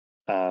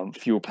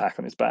fuel pack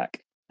on his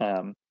back.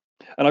 And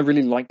I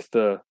really like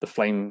the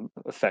flame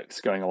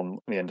effects going on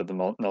the end of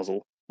the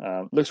nozzle.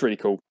 Looks really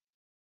cool.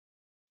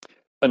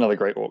 Another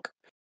great orc,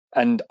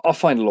 and our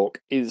final orc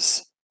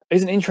is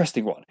an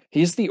interesting one.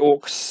 He's the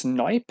orc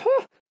sniper.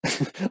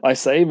 I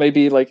say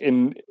maybe like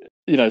in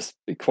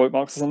quote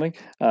marks or something,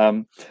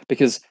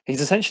 because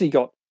he's essentially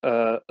got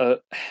a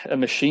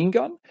machine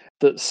gun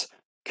that's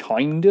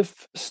kind of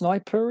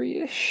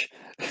sniper-ish.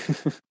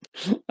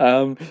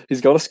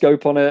 He's got a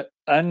scope on it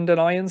and an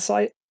iron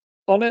sight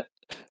on it.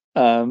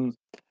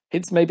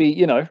 It's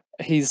maybe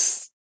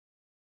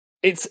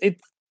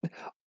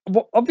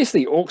well,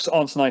 obviously orcs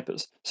aren't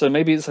snipers, so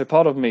maybe it's a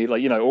part of me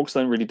like orcs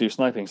don't really do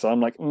sniping, so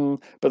I'm like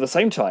but at the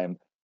same time,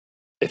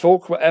 if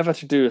orc were ever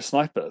to do a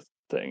sniper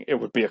thing, it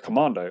would be a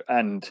commando,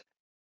 and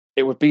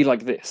it would be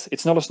like this.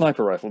 It's not a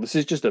sniper rifle. This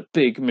is just a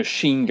big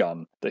machine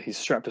gun that he's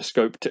strapped a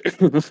scope to.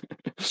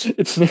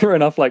 It's near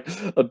enough like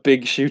a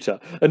big shooter.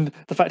 And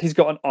the fact he's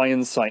got an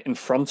iron sight in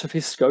front of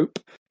his scope,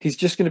 he's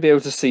just going to be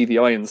able to see the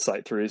iron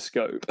sight through his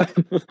scope.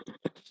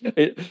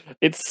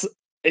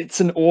 It's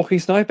an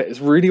orky sniper. It's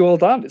really well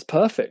done. It's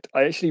perfect.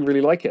 I actually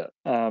really like it.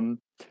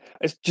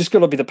 It's just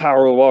going to be the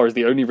power of war is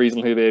the only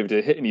reason he'll be able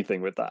to hit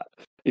anything with that.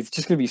 It's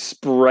just going to be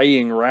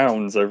spraying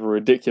rounds over a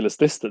ridiculous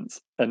distance,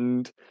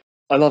 and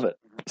I love it.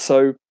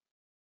 So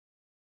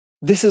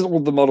this is all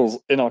the models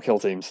in our kill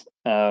teams,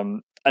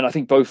 and I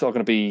think both are going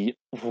to be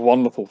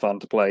wonderful fun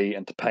to play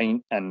and to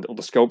paint, and all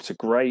the sculpts are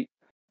great,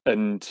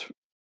 and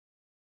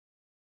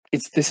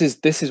this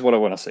is what I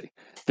want to see.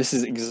 This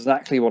is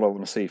exactly what I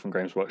want to see from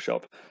Games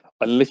Workshop.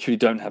 I literally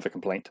don't have a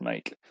complaint to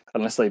make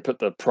unless they put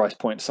the price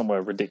point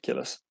somewhere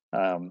ridiculous.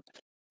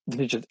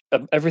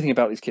 Everything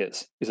about these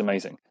kits is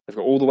amazing. They've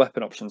got all the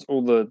weapon options,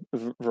 all the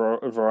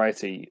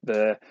variety.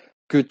 They're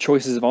good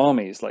choices of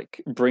armies,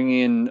 like bringing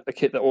in a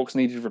kit that orcs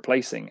needed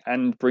replacing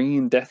and bringing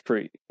in Death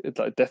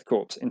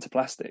Corps into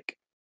plastic.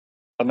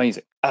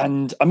 Amazing.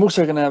 And I'm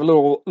also going to have a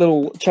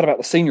little chat about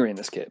the scenery in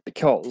this kit,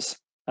 because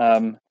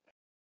a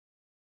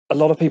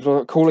lot of people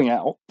are calling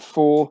out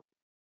for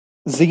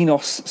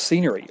Xenos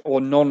scenery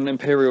or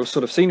non-Imperial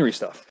sort of scenery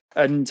stuff.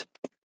 And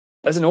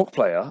as an orc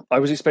player, I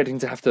was expecting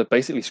to have to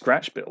basically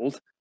scratch build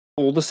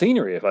all the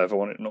scenery if I ever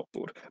wanted an orc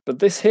board. But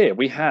this here,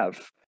 we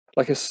have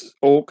like a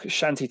orc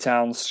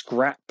shantytown,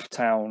 scrap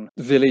town,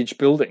 village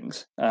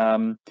buildings.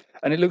 And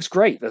it looks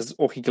great. There's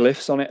orky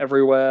glyphs on it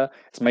everywhere.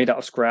 It's made out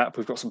of scrap.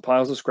 We've got some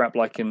piles of scrap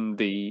like in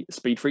the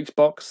Speed Freaks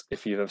box,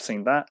 if you've ever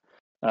seen that.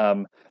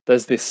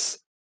 There's this,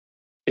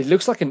 it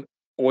looks like an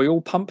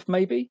oil pump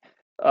maybe,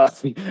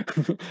 as a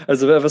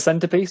bit of a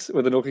centerpiece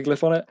with an orky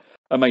glyph on it.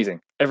 Amazing.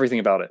 Everything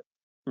about it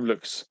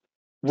looks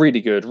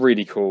really good,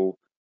 really cool.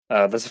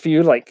 There's a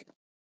few like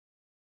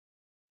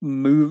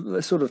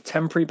sort of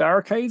temporary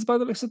barricades by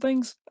the looks of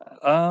things,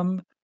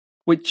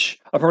 which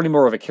are probably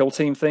more of a kill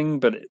team thing,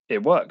 but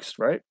it works,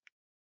 right?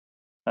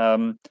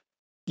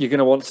 You're going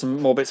to want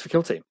some more bits for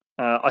kill team.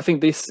 I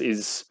think this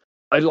is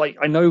I know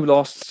in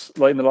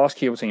the last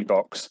kill team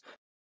box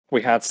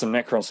we had some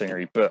Necron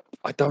scenery, but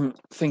I don't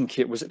think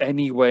it was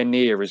anywhere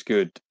near as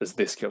good as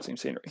this kill team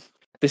scenery.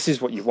 This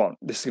is what you want.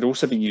 This could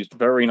also be used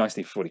very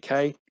nicely for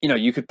 40k.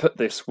 You could put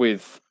this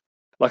with,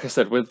 like I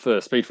said, with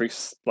the Speed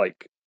Freaks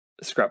like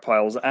scrap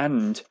piles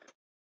and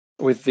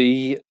with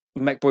the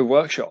Mechboy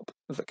Workshop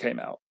that came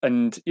out.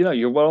 And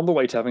you're well on the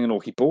way to having an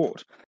orky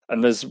board.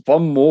 And there's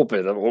one more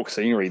bit of orc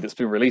scenery that's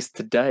been released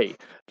today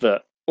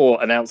that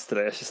or announced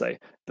today, I should say,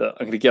 that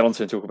I'm going to get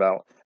onto and talk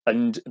about.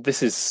 And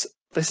this is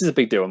a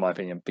big deal in my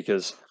opinion,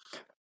 because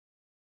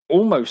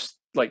almost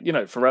like,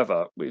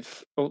 forever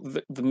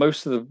the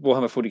most of the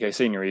Warhammer 40k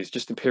scenery is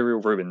just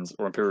Imperial ruins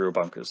or Imperial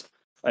bunkers,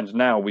 and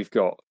now we've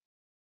got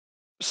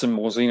some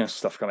more Xenos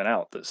stuff coming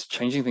out that's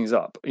changing things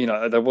up.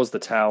 There was the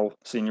Tau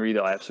scenery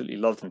that I absolutely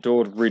loved and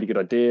adored, really good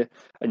idea,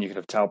 and you could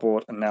have Tau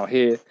board, and now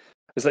here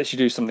is lets you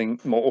do something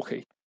more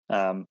orky.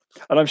 And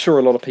I'm sure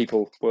a lot of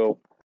people will,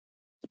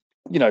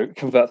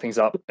 convert things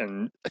up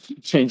and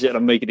change it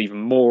and make it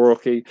even more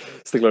orky,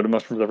 stick a load of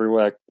mushrooms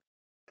everywhere,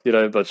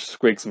 but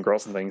squigs and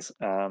grots and things.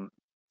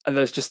 And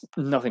there's just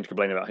nothing to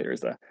complain about here, is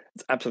there?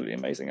 It's absolutely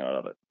amazing, and I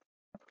love it.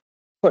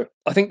 So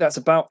I think that's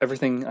about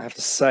everything I have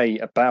to say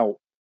about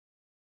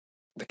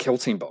the Kill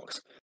Team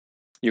box.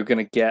 You're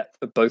going to get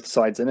both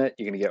sides in it.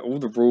 You're going to get all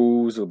the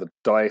rules, or the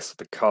dice,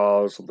 the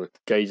cards, or the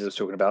gauges I was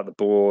talking about, the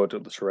board, or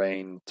the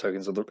terrain,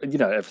 tokens, or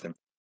everything.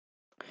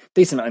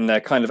 Decent in there,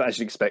 kind of as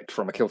you'd expect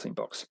from a Kill Team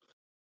box.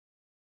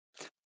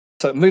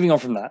 So moving on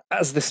from that,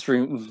 as this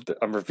stream that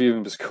I'm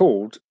reviewing was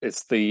called,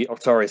 it's the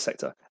Octarius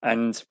sector.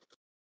 And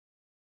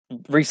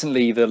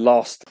recently the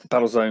last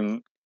Battlezone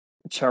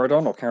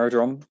Charadon or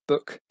Caradron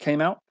book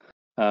came out.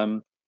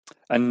 And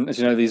as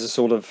you know, these are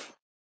sort of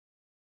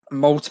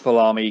multiple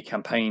army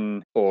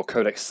campaign or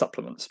codex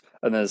supplements,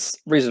 and there's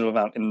a reasonable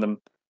amount in them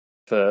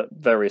for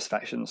various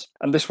factions.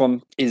 And this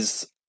one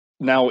is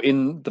now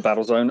in the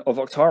battle zone of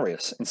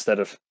Octarius instead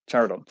of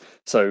Charadon.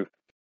 So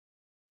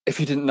if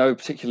you didn't know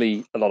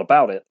particularly a lot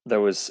about it,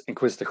 there was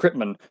Inquisitor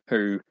Cryptman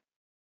who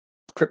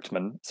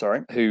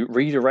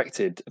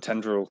redirected a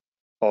tendril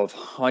of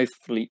High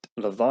Fleet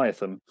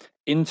Leviathan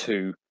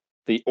into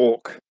the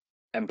Orc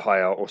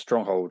Empire or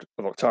stronghold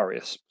of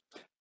Octarius.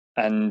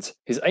 And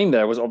his aim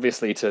there was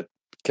obviously to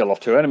kill off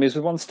 2 enemies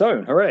with 1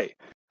 stone. Hooray!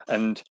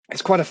 And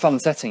it's quite a fun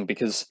setting,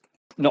 because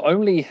not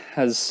only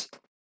has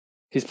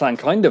his plan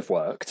kind of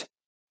worked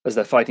as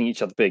they're fighting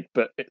each other big,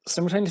 but it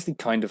simultaneously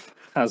kind of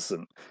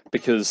hasn't,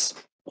 because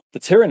the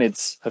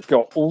Tyranids have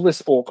got all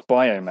this Orc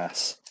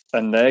biomass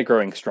and they're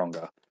growing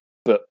stronger.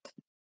 But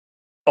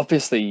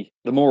obviously,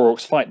 the more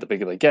Orcs fight, the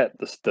bigger they get,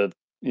 the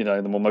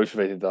more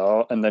motivated they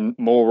are, and then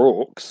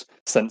more Orcs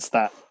sense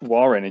that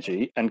war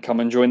energy and come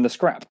and join the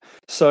scrap.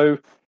 So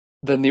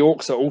then the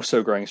Orcs are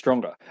also growing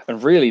stronger.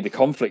 And really, the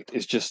conflict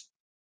is just,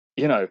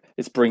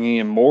 it's bringing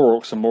in more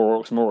Orcs and more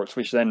Orcs and more Orcs,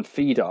 which then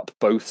feed up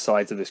both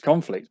sides of this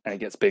conflict, and it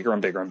gets bigger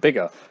and bigger and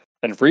bigger.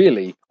 And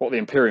really, what the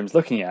Imperium's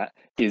looking at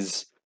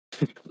is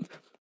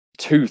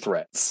 2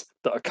 threats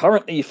that are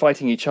currently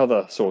fighting each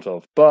other, sort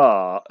of,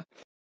 but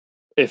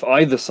if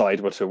either side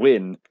were to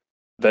win,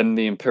 then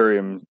the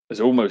Imperium has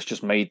almost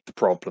just made the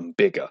problem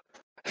bigger.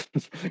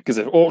 Because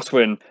if Orcs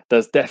win,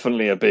 there's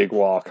definitely a big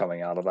war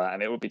coming out of that,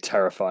 and it would be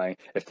terrifying.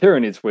 If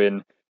Tyranids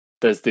win,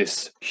 there's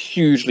this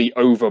hugely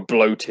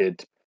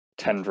over-bloated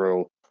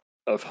tendril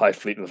of High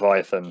Fleet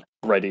Leviathan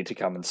ready to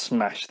come and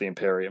smash the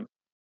Imperium.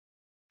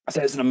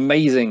 So it's an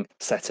amazing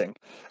setting,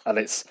 and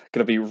it's going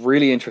to be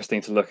really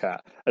interesting to look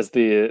at, as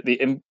the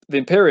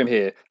Imperium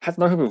here has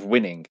no hope of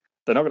winning.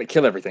 They're not going to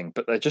kill everything,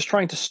 but they're just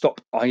trying to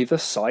stop either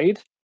side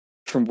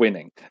from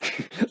winning.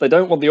 They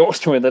don't want the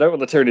Orcs to win, they don't want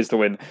the Tyranids to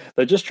win.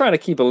 They're just trying to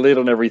keep a lid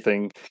on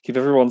everything, keep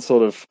everyone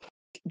sort of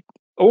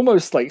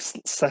almost like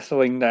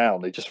settling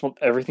down. They just want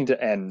everything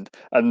to end,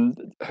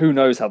 and who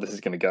knows how this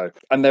is going to go.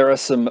 And there are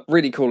some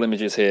really cool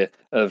images here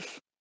of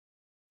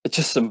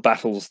just some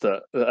battles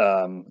that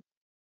are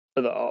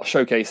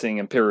showcasing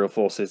Imperial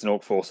forces and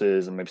Orc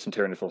forces, and maybe some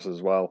Tyranid forces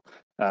as well.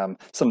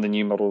 Some of the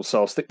new models,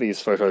 so I'll stick these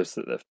photos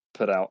that they've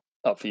put out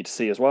up for you to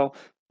see as well.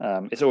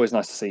 It's always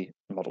nice to see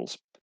models.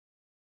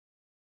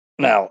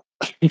 Now,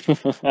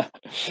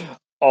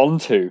 on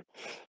to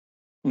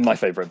my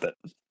favourite bit.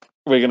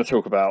 We're going to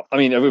talk about,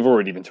 we've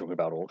already been talking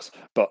about Orcs,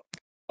 but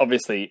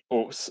obviously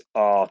Orcs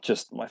are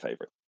just my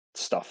favourite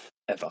stuff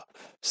ever.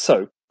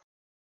 So,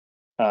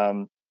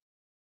 I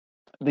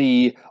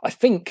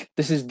think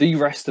this is the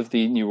rest of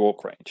the new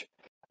Orc range.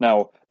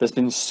 Now, there's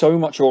been so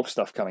much Orc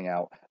stuff coming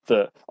out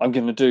that I'm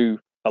going to do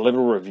a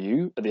little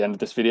review at the end of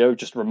this video,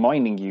 just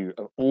reminding you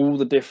of all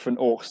the different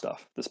Orc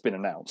stuff that's been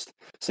announced,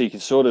 so you can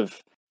sort of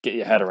get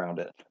your head around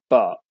it.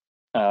 But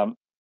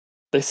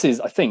this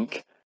is, I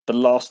think, the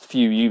last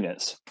few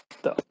units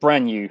that are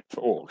brand new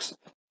for Orcs,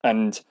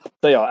 and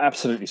they are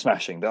absolutely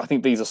smashing. I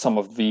think these are some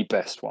of the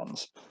best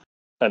ones.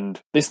 And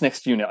this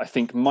next unit, I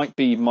think, might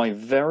be my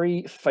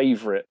very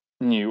favourite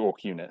new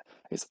Orc unit.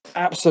 It's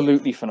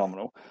absolutely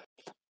phenomenal.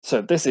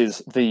 So this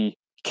is the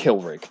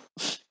Kill Rig.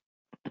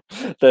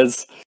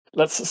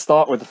 Let's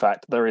start with the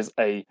fact there is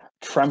a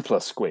Trampler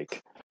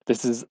Squig.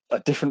 This is a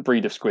different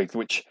breed of Squig,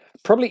 which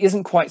probably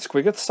isn't quite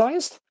Squiggoth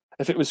sized.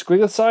 If it was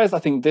Squiggoth sized, I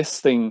think this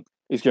thing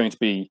is going to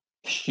be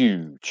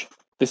huge.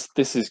 This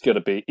is going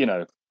to be,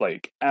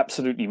 like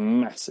absolutely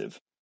massive.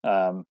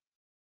 And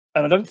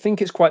I don't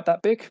think it's quite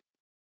that big.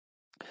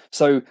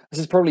 So this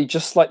is probably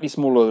just slightly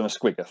smaller than a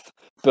Squiggoth,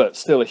 but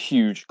still a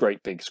huge,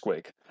 great big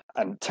Squig,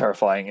 and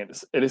terrifying.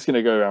 It is going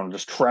to go around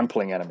just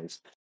trampling enemies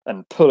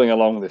and pulling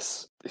along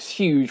this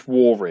huge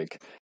war rig.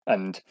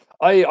 And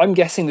I'm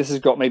guessing this has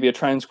got maybe a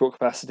transport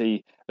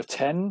capacity of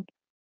 10.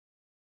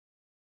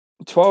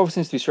 12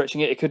 seems to be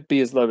stretching it. It could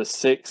be as low as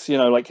 6. You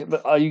know, like,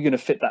 are you going to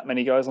fit that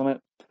many guys on it?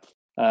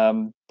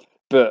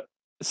 But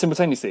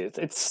simultaneously,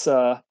 it's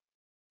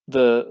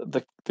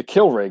the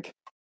kill rig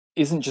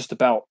isn't just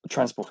about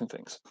transporting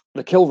things.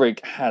 The kill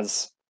rig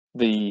has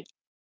a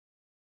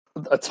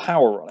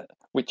tower on it,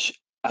 which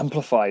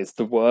amplifies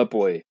the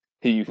Boy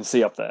who you can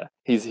see up there.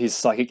 His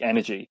psychic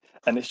energy,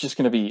 and it's just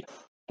going to be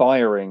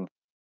firing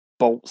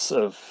bolts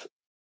of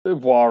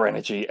Woah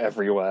energy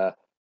everywhere.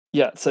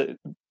 Yeah, so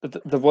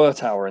the Whir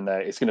tower in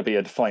there is going to be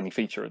a defining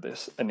feature of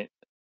this, and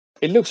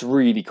it looks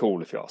really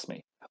cool if you ask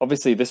me.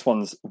 Obviously, this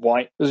one's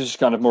white. This is just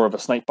kind of more of a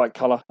snakebite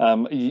color.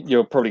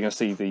 You're probably going to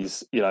see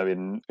these, you know,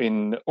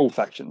 in all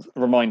factions.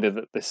 A reminder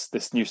that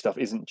this new stuff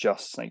isn't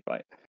just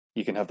snakebite.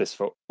 You can have this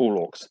for all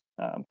orcs.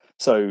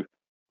 So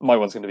my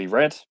one's going to be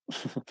red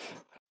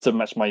to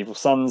match my evil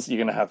sons. You're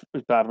going to have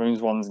bad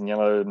moons ones in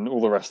yellow and all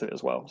the rest of it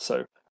as well.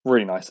 So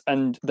really nice,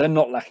 and they're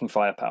not lacking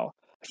firepower.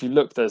 If you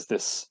look, there's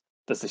this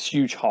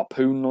huge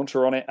harpoon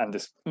launcher on it and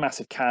this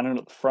massive cannon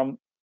at the front.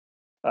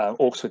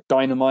 Orcs with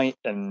dynamite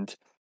and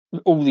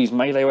all these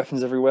melee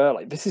weapons everywhere.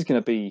 Like, this is going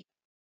to be,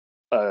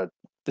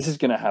 this is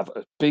going to have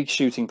a big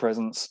shooting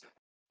presence,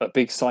 a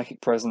big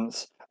psychic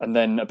presence, and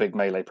then a big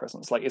melee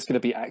presence. Like, it's going to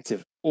be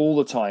active all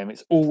the time.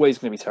 It's always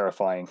going to be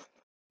terrifying.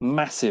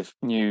 Massive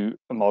new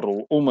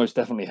model, almost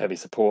definitely heavy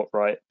support,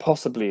 right?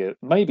 Possibly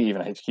maybe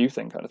even a HQ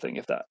thing kind of thing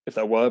if that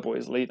Boy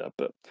is leader,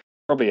 but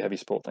probably a heavy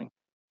support thing.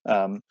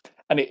 And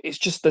it's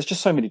just, there's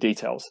just so many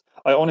details.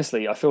 I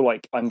feel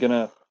like I'm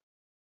gonna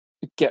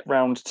get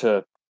round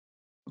to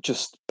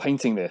just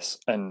painting this,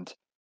 and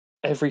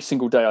every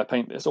single day I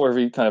paint this, or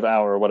every kind of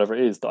hour or whatever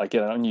it is that I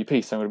get a new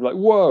piece, I'm gonna be like,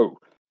 whoa,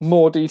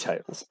 more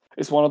details.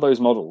 It's one of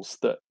those models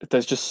that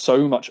there's just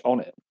so much on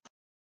it.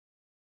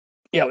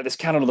 Yeah, like this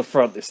cannon on the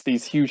front,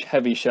 these huge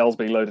heavy shells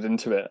being loaded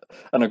into it,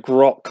 and a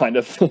grot kind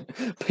of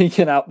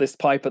peeking out this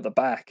pipe at the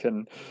back,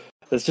 and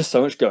there's just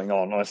so much going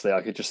on. Honestly,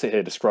 I could just sit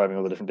here describing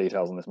all the different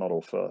details on this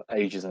model for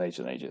ages and ages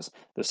and ages.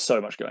 There's so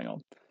much going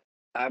on.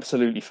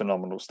 Absolutely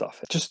phenomenal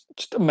stuff. It's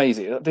just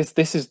amazing.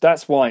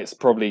 That's why it's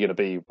probably going to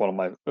be one of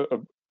my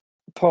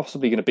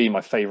possibly going to be my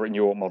favorite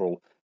New York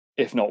model,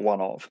 if not one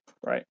of,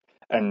 right.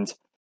 And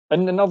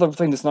another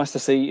thing that's nice to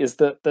see is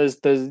that there's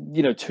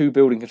two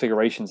building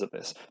configurations of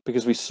this,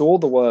 because we saw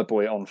the Word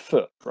Boy on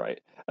foot, right,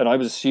 and I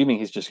was assuming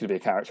he's just going to be a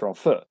character on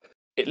foot.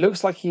 It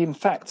looks like he in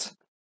fact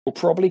will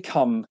probably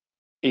come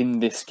in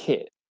this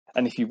kit,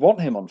 and if you want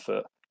him on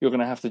foot, you're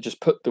going to have to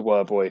just put the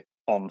Word Boy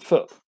on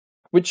foot,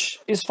 which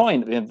is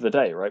fine at the end of the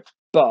day, right?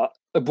 But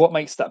what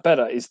makes that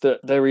better is that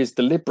there is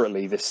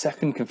deliberately this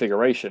second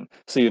configuration,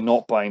 so you're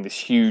not buying this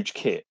huge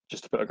kit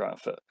just to put a guy on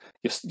foot.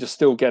 You're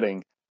still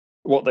getting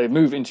what they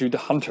move into the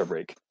hunter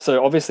rig.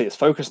 So obviously its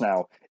focus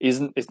now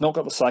it's not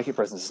got the psychic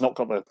presence, it's not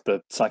got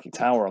the psychic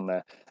tower on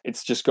there.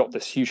 It's just got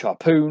this huge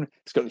harpoon,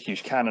 it's got the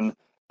huge cannon,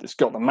 it's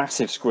got the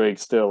massive squig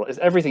still.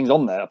 Everything's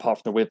on there apart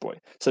from the Weird Boy.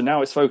 So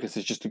now its focus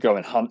is just to go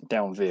and hunt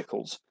down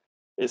vehicles.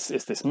 It's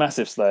this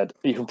massive sled.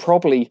 You can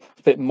probably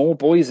fit more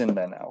boys in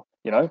there now.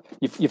 You know,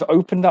 you've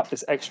opened up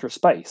this extra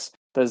space.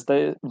 There's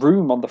the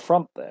room on the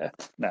front there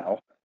now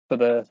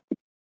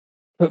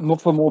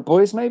for more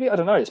boys. Maybe, I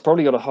don't know. It's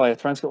probably got a higher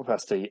transport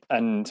capacity,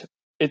 and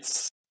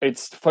its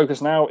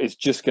focus now is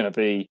just going to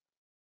be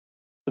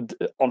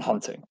on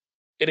hunting.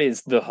 It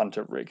is the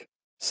hunter rig.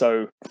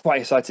 So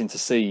quite exciting to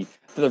see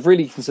that they've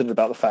really considered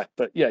about the fact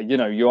that, yeah,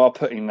 you are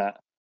putting that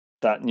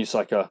new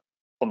psyker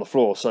on the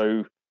floor.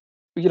 So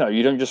you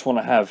don't just want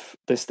to have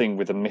this thing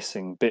with a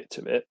missing bit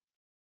to it.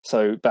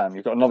 So bam,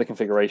 you've got another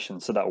configuration,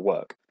 so that'll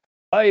work.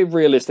 I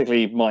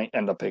realistically might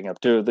end up picking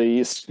up two of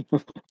these,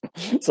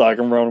 so I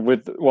can run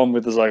with one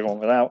with the psycho, one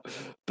without.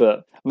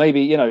 But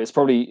maybe it's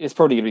probably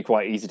going to be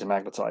quite easy to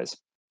magnetize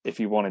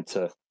if you wanted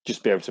to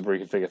just be able to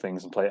reconfigure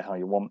things and play it how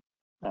you want.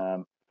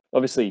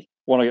 Obviously,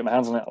 when I get my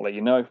hands on it, I'll let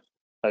you know.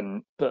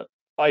 But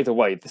either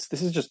way, this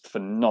is just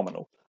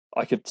phenomenal.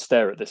 I could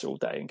stare at this all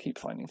day and keep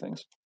finding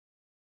things.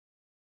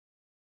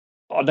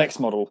 Our next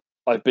model,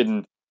 I've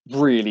been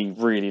really,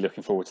 really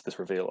looking forward to this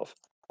reveal of.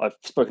 I've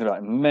spoken about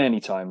him many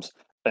times,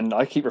 and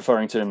I keep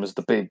referring to him as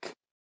the big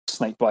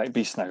snakebite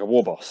beast snagger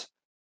war boss,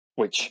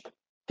 which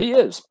he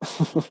is.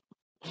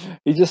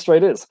 He just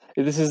straight is.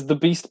 This is the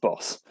beast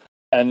boss,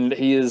 and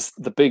he is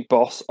the big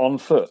boss on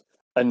foot,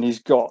 and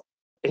he's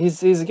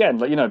again,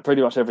 like,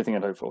 pretty much everything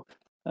I'd hope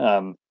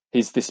for.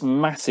 He's this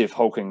massive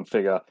hulking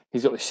figure.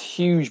 He's got this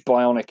huge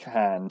bionic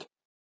hand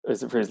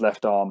for his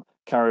left arm,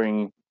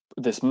 carrying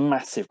this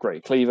massive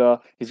great cleaver.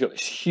 He's got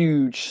this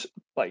huge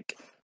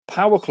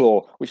power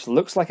claw, which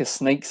looks like a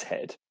snake's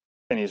head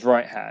in his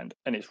right hand,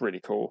 and it's really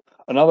cool.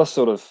 Another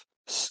sort of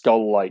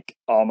skull-like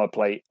armor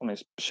plate on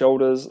his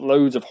shoulders,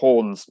 loads of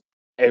horns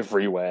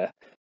everywhere,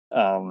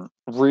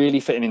 really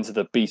fitting into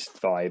the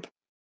beast vibe.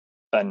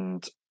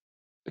 And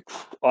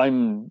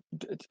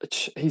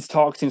he's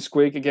targeting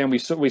Squig again. We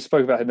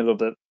spoke about him a little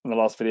bit in the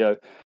last video.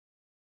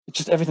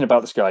 just everything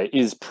about this guy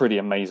is pretty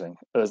amazing.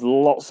 There's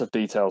lots of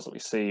details that we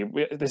see.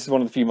 This is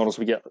one of the few models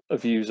we get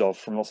views of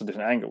from lots of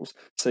different angles.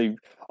 So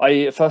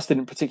I at first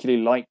didn't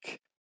particularly like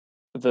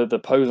the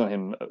pose on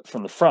him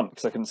from the front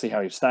because I couldn't see how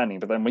he was standing.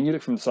 But then when you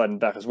look from the side and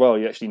back as well,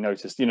 you actually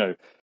notice,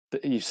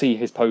 that you see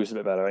his pose a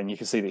bit better, and you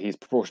can see that he's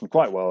proportioned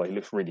quite well. He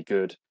looks really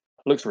good,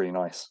 looks really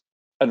nice,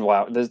 and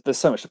wow, there's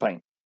so much to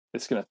paint.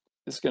 It's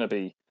gonna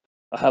be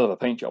a hell of a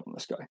paint job on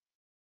this guy.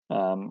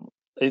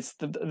 It's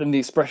the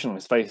expression on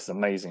his face is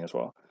amazing as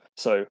well.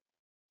 So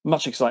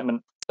much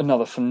excitement.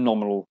 Another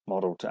phenomenal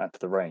model to add to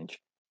the range.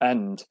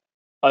 And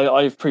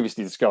I've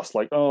previously discussed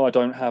like, oh, I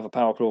don't have a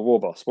Power Claw War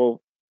Boss. Well,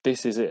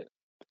 this is it.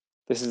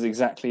 This is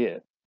exactly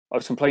it. I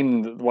was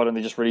complaining that why don't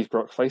they just release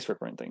Grok Face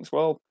Ripper and things?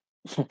 Well,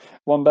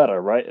 one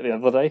better, right? At the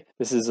end of the day,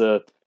 this is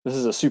a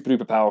super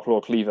duper Power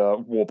Claw Cleaver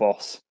War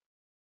Boss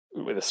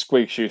with a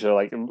squig shooter.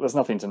 Like, there's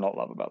nothing to not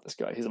love about this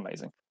guy. He's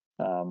amazing.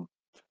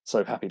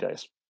 So happy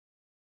days.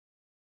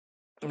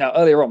 Now,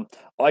 earlier on,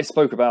 I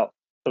spoke about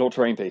an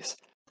all-terrain piece,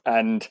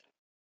 and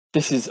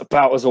this is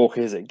about as orc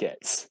as it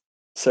gets.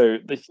 So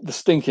the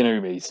stinking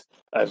Umis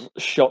have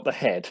shot the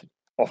head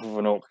off of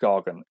an orc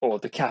gargan, or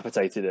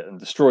decapitated it and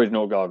destroyed an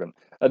orc gargan,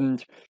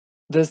 and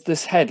there's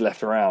this head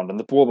left around, and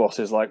the war boss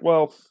is like,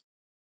 well,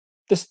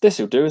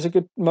 this'll do as a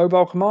good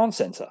mobile command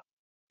center.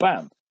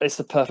 Bam! It's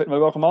the perfect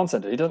mobile command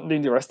center. He doesn't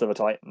need the rest of a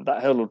Titan.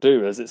 That hell will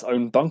do as its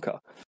own bunker.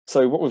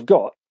 So what we've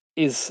got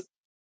is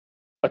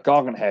a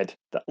gargan head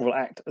that will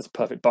act as a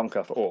perfect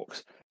bunker for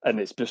orcs, and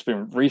it's just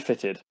been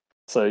refitted.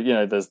 So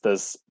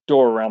there's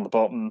door around the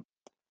bottom,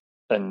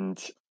 and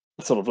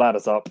sort of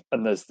ladders up,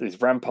 and there's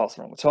these ramparts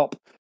around the top,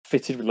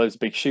 fitted with loads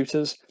of big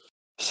shooters.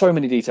 So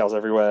many details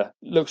everywhere.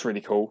 Looks really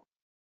cool.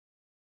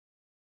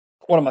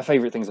 One of my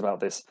favourite things about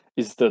this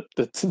is the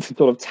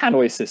sort of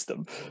tannoy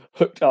system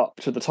hooked up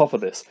to the top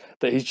of this,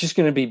 that he's just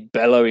going to be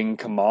bellowing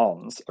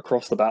commands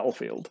across the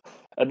battlefield.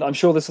 And I'm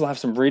sure this will have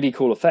some really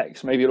cool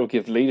effects. Maybe it'll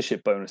give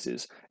leadership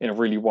bonuses in a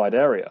really wide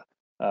area,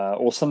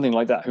 or something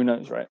like that. Who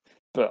knows, right?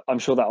 But I'm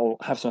sure that'll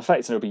have some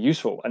effects and it'll be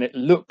useful. And it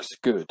looks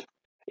good.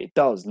 It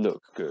does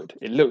look good.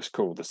 It looks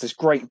cool. There's this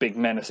great big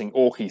menacing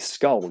orky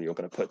skull you're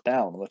going to put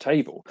down on the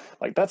table.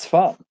 Like, that's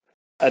fun.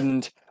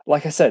 And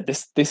like I said,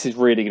 this is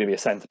really going to be a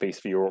centerpiece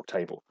for your orc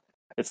table.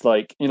 It's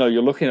like,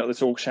 you're looking at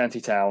this orc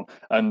shanty town,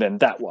 and then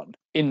that one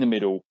in the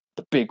middle,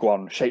 the big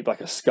one shaped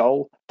like a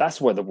skull.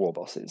 That's where the war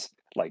boss is.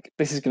 Like,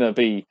 this is going to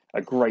be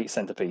a great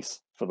centerpiece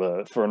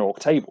for an orc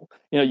table.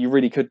 You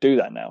really could do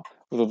that now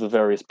with all the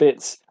various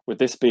bits. With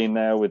this being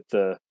there, with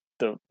the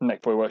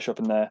Neckboy workshop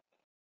in there,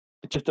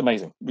 it's just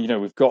amazing.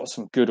 We've got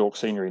some good orc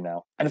scenery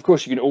now, and of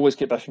course, you can always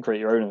get back and create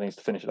your own things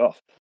to finish it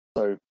off.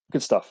 So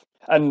good stuff.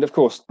 And of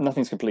course,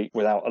 nothing's complete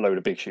without a load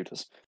of big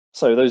shooters.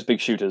 So those big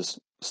shooters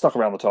stuck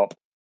around the top.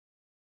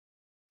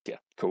 Yeah,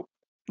 cool.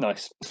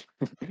 Nice.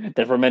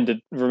 They've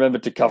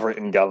remembered to cover it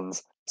in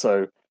guns.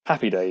 So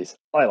happy days.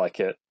 I like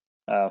it.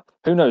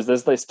 Who knows?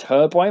 There's this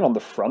turbine on the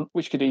front,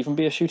 which could even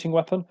be a shooting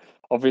weapon.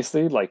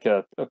 Obviously, like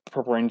a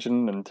proper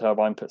engine and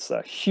turbine puts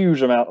a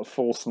huge amount of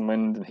force and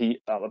wind and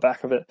heat out the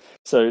back of it.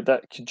 So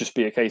that could just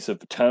be a case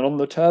of turn on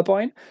the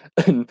turbine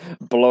and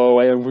blow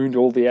away and wound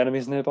all the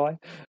enemies nearby.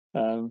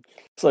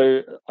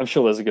 So I'm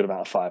sure there's a good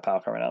amount of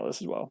firepower coming out of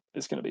this as well.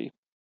 It's going to be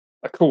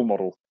a cool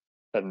model,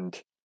 and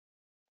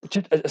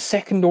just a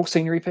second orc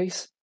scenery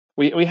piece.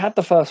 We had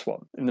the first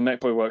one in the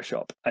Mechboy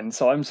workshop, and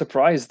so I'm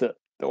surprised that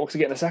the orcs are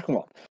getting a second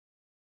one,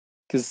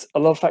 because a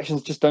lot of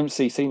factions just don't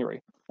see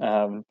scenery,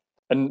 and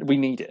we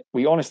need it.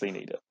 We honestly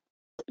need it,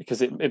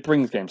 because it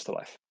brings games to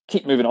life.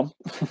 Keep moving on.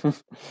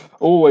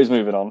 Always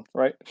moving on,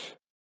 right?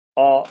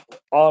 Our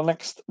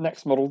next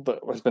model that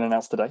has been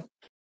announced today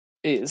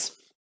is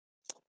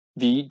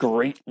the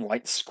Great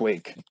White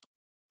Squig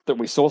that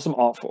we saw some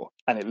art for,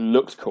 and it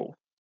looked cool.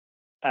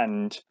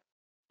 And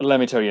let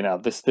me tell you now,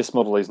 this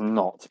model is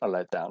not a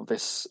letdown.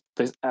 This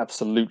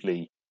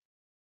absolutely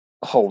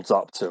holds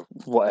up to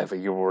whatever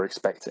you were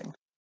expecting.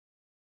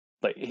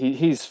 Like,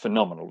 he's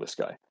phenomenal, this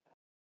guy.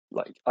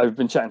 Like, I've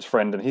been chatting to a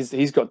friend, and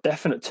he's got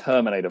definite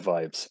Terminator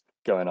vibes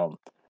going on.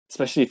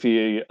 Especially if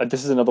you,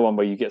 this is another one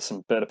where you get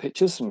some better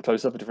pictures, some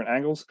close up at different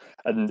angles,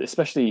 and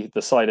especially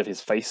the side of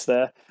his face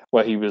there,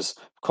 where he was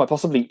quite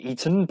possibly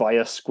eaten by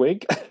a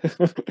squig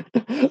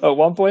at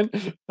one point.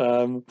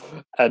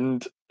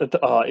 And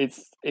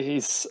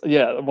he's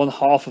one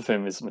half of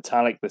him is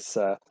metallic. This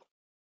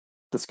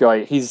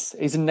guy, he's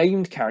a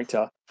named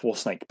character for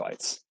snake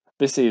bites.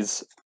 This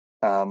is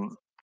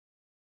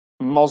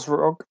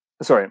Mosgrod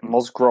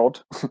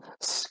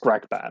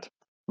Scragbad.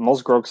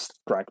 Mosgrod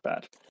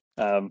Scragbad.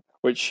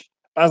 Which,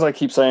 as I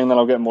keep saying, then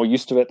I'll get more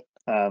used to it.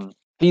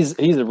 He's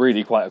a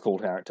really quite a cool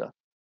character.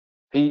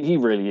 He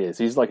really is.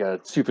 He's like a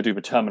super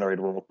duper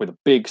Terminator with a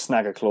big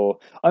snagger claw.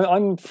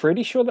 I'm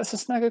pretty sure that's a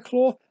snagger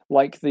claw,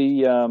 like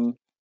the current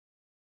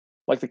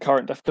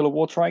Deathkiller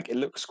Wartrike. It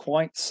looks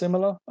quite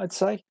similar, I'd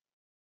say.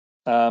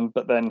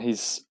 But then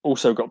he's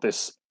also got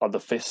this other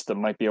fist that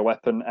might be a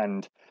weapon,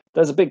 and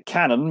there's a big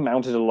cannon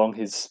mounted along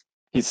his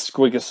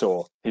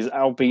Squigosaur, his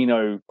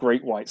albino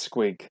great white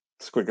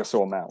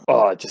Squigosaur mount.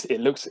 Oh,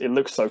 it looks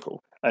so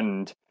cool.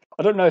 And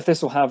I don't know if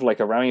this will have like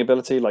a ramming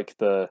ability like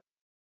the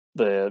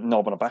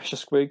Knob and a Basher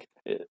Squig.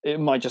 It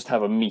might just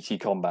have a meaty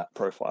combat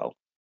profile.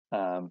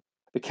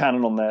 The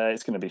cannon on there,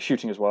 it's going to be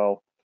shooting as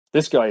well.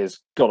 This guy has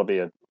got to be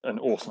an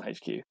awesome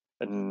HQ,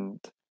 and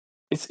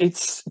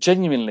it's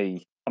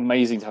genuinely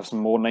amazing to have some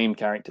more named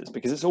characters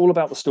because it's all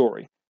about the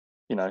story.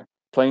 You know,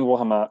 playing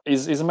Warhammer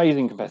is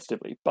amazing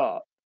competitively,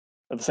 but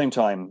at the same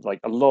time, like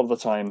a lot of the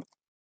time,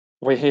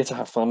 we're here to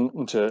have fun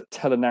and to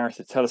tell a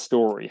narrative, tell a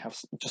story,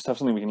 just have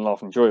something we can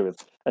laugh and enjoy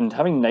with. And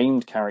having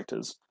named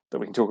characters that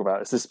we can talk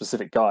about as this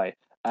specific guy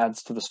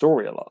adds to the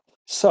story a lot.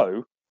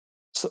 So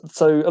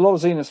a lot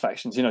of Xenos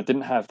factions,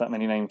 didn't have that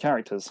many named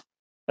characters,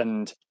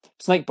 and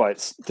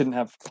Snakebites didn't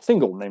have a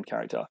single named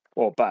character.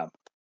 Well, bam!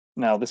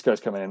 Now this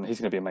guy's coming in; he's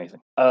going to be amazing.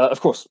 Of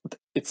course,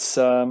 it's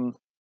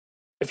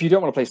if you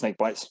don't want to play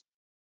Snakebites,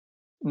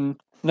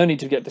 no need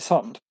to get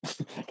disheartened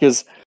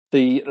because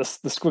the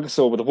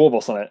Squigosaur with the war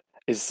boss on it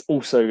is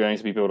also going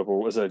to be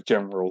buildable as a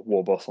general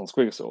war boss on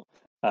Squigosaur,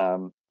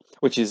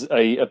 which is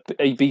a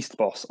beast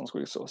boss on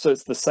Squigosaur. So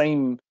it's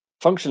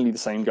functionally the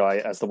same guy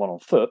as the one on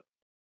foot,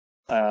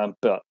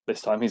 but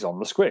this time he's on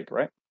the Squig,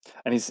 right?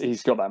 And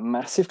he's got that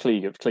massive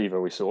cleaver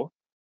we saw,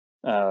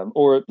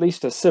 or at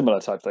least a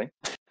similar type thing.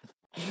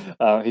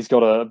 He's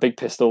got a big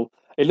pistol.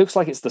 It looks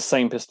like it's the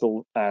same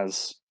pistol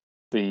as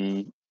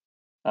the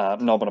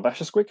Knob and a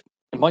Basher Squig.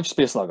 It might just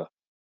be a slugger.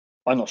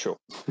 I'm not sure.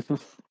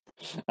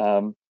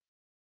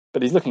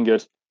 But he's looking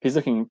good. He's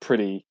looking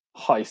pretty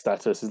high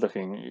status. He's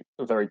looking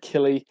very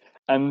killy.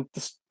 And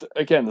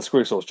again, the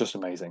Squigsaw is just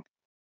amazing.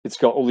 It's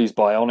got all these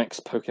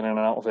bionics poking in and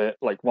out of it.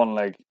 Like one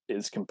leg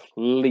is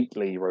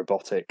completely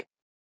robotic.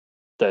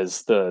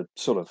 There's the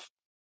sort of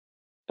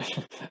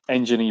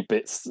engine-y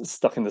bits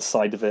stuck in the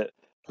side of it,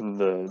 and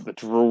the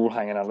drool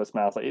hanging out of its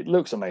mouth. Like, it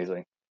looks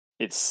amazing.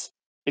 It's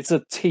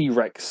a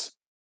T-Rex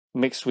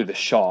mixed with a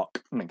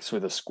shark, mixed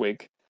with a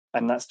squig,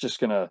 and that's just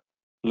gonna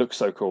look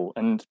so cool.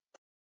 And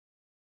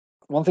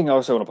one thing I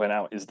also want to point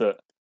out is that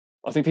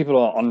I think people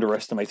are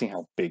underestimating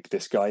how big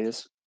this guy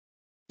is.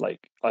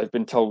 Like, I've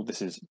been told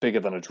this is bigger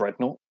than a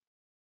dreadnought,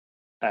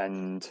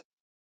 and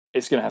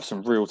it's going to have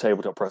some real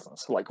tabletop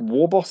presence. Like,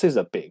 war bosses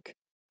are big.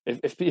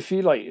 If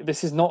you like,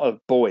 this is not a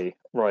boy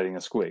riding a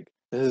squig.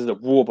 This is a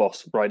war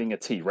boss riding a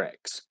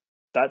T-Rex.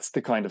 That's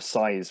the kind of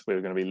size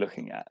we're going to be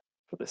looking at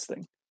for this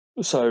thing.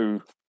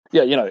 So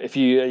yeah, if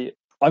you,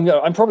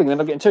 I'm probably going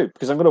to get into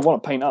because I'm going to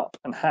want to paint up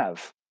and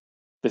have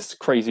this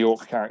crazy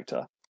orc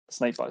character,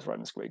 Snakebites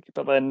riding a squig.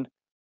 But then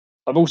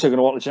I'm also going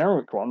to want a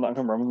generic one that I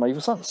can run with my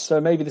evil sons.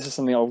 So maybe this is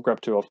something I'll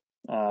grab two of.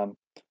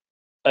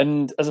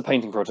 And as a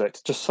painting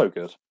project, just so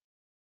good.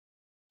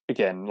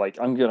 Again, like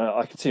I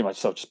can see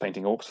myself just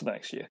painting orcs for the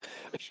next year.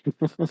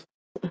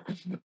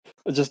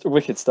 Just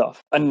wicked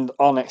stuff. And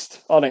our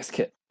next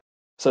kit.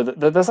 So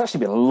there's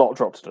actually been a lot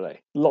dropped today.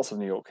 Lots of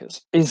New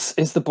Yorkers. Is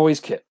the boys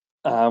kit.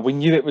 We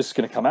knew it was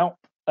going to come out,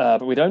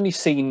 but we'd only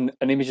seen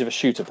an image of a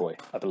shooter boy,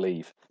 I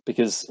believe,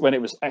 because when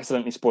it was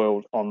accidentally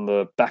spoiled on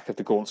the back of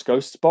the Gaunt's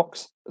Ghosts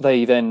box,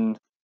 they then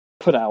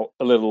put out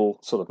a little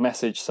sort of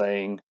message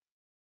saying,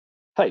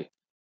 "Hey,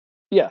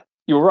 yeah,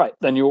 you were right.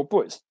 Then you're orc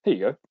boys. Here you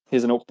go.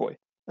 Here's an orc boy."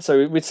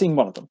 So we'd seen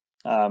one of them,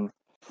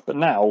 but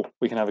now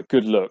we can have a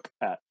good look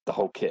at the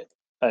whole kit,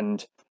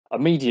 and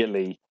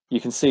immediately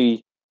you can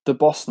see the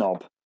boss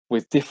knob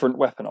with different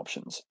weapon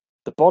options.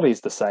 The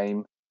body's the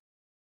same,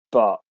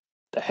 but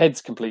the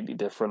head's completely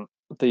different.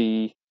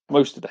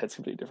 Most of the head's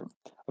completely different.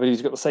 I mean,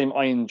 he's got the same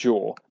iron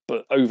jaw,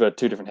 but over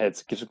two different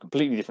heads. It gives a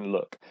completely different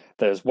look.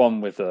 There's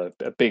one with a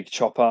big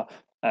chopper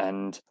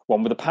and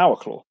one with a power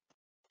claw,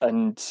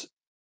 and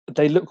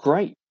they look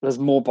great. There's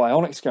more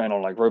bionics going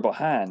on, like robot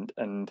hand,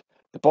 and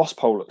the boss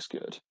pole looks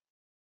good.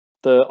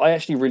 I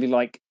actually really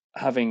like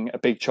having a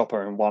big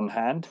chopper in one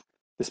hand.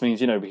 This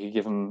means we could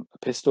give him a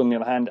pistol in the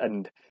other hand,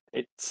 and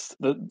it's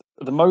the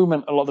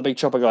moment a lot of the big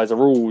chopper guys are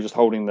all just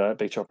holding the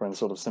big chopper in a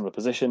sort of similar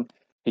position.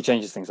 He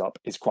changes things up.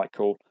 It's quite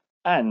cool.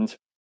 And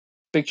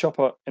big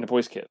chopper in a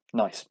boys kit,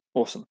 nice,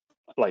 awesome.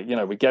 Like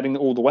we're getting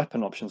all the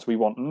weapon options we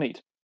want and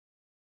need.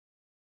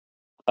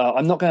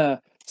 I'm not going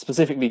to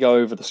specifically go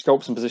over the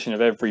sculpts and position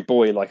of every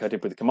boy like I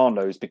did with the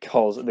commandos,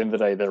 because at the end of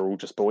the day they're all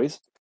just boys.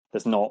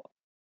 There's not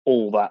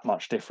all that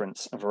much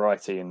difference and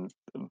variety in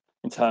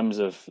terms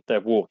of their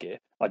war gear.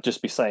 I'd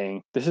just be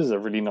saying this is a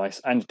really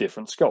nice and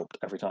different sculpt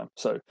every time.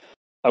 So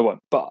I won't,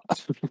 but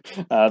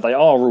they are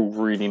all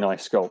really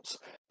nice sculpts.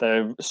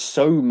 They're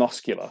so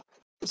muscular,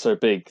 so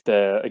big.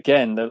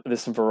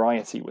 There's some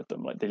variety with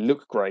them. Like, they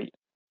look great.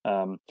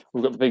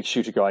 We've got the big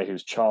shooter guy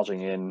who's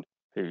charging in,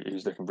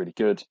 who's looking really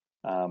good.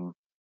 And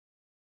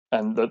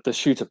the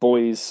shooter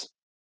boys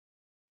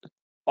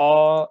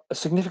are a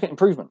significant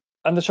improvement.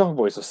 And the chopper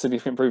boys are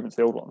significant improvement to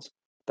the old ones.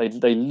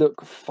 They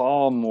look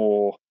far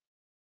more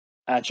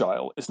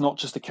agile. It's not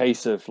just a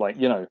case of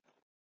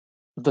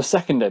the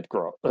second ed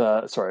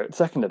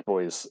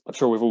boys. I'm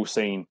sure we've all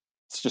seen.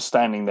 It's just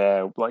standing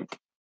there, like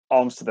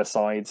arms to their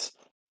sides,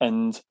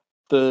 and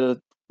the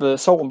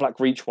Salt and Black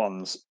Reach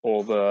ones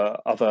or the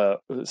other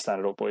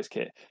standard old boys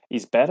kit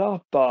is better,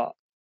 but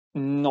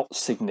not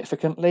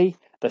significantly.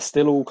 They're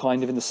still all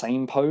kind of in the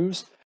same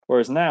pose.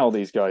 Whereas now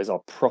these guys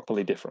are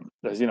properly different.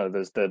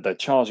 They're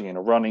charging in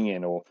or running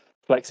in or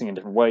flexing in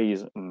different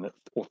ways,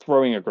 or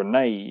throwing a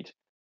grenade.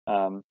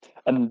 And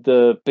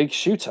the big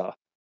shooter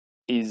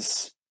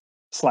is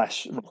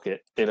slash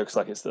rocket. It looks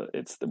like it's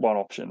the one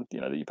option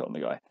that you put on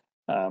the guy,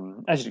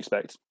 as you'd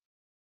expect.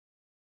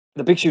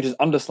 The big shooter's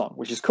underslung,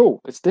 which is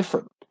cool. It's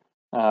different.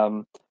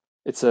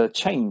 It's a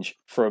change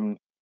from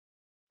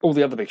all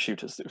the other big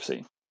shooters that we've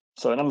seen.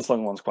 So an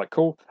underslung one's quite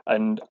cool.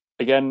 And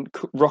again,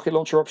 rocket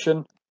launcher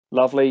option,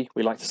 lovely.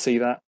 We like to see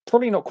that.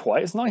 Probably not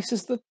quite as nice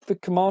as the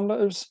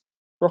Commando's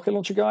rocket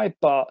launcher guy,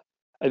 but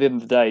at the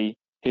end of the day,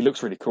 he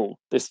looks really cool.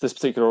 This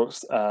particular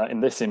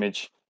in this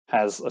image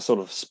has a sort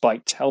of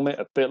spiked helmet,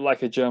 a bit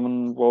like a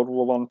German World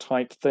War One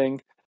type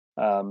thing.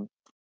 But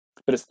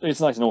it's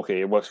nice and orky.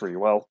 It works really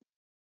well.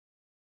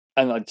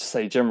 And I'd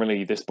say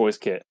generally this boys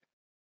kit,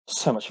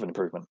 so much of an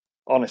improvement.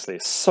 Honestly,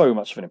 it's so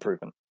much of an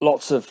improvement.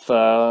 Lots of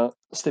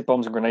stick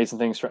bombs and grenades and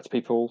things strapped to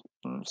people,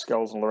 and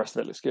skulls and all the rest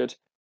of it looks good.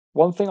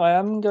 One thing I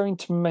am going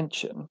to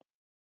mention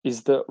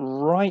is that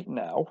right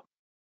now,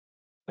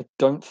 I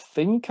don't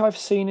think I've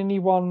seen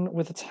anyone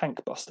with a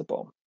tank buster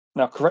bomb.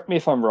 Now, correct me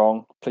if I'm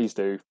wrong, please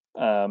do.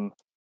 But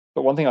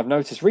one thing I've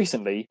noticed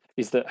recently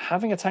is that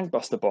having a tank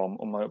buster bomb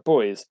on my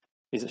boys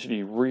is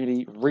actually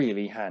really,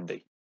 really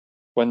handy.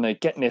 When they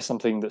get near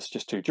something that's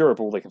just too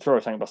durable, they can throw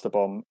a tank buster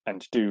bomb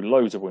and do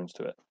loads of wounds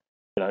to it.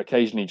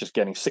 Occasionally just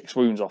getting 6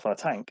 wounds off on a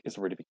tank is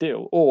a really big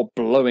deal, or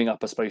blowing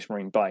up a Space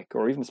Marine bike,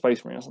 or even a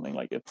Space Marine or something.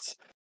 Like, it's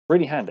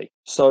really handy.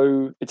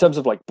 So in terms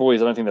of like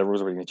boys, I don't think the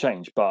rules are really going to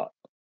change, but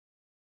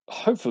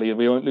hopefully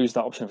we won't lose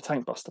that option of a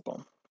tank buster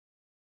bomb,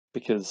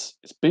 because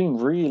it's been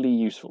really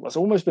useful. That's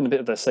almost been a bit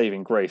of their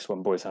saving grace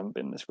when boys haven't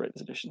been this great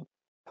this edition.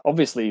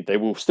 Obviously, they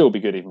will still be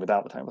good even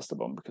without the tank buster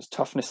bomb, because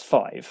toughness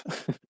 5,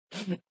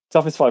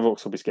 toughness 5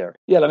 orcs will be scary.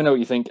 Yeah, let me know what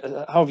you think.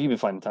 How have you been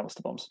finding tank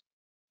buster bombs?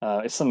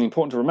 It's something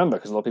important to remember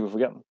because a lot of people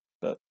forget them,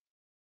 but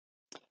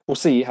we'll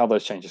see how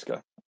those changes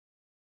go.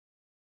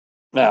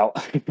 Now,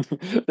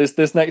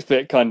 this next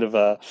bit kind of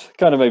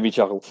made me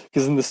chuckle,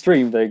 because in the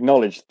stream they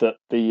acknowledged that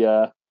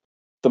the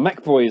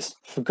mech boys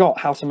forgot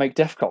how to make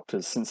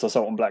deathcopters since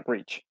Assault on Black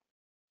Reach.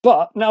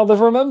 But now they've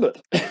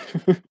remembered.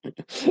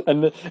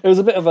 And it was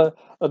a bit of a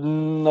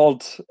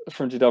nod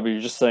from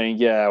GW, just saying,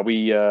 yeah,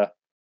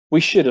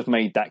 we should have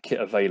made that kit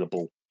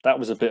available. That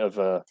was a bit of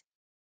a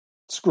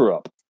screw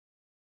up.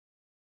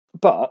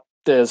 But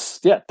there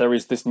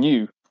is this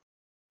new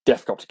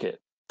Deathcopter kit,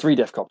 3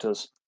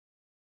 Deathcopters,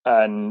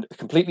 and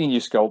completely new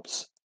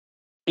sculpts,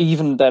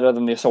 even better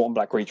than the Assault on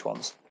Black Reach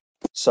ones.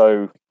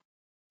 So,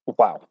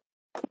 wow.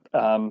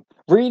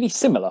 Really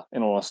similar,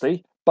 in all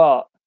honesty,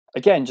 but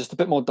again, just a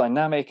bit more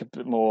dynamic, a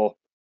bit more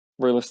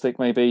realistic,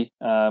 maybe.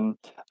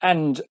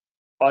 And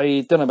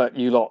I don't know about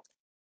you lot,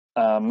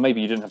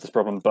 maybe you didn't have this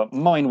problem, but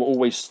mine were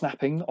always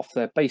snapping off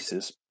their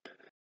bases.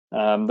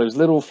 Those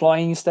little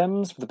flying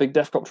stems with the big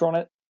Deathcopter on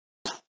it,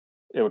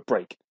 it would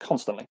break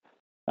constantly.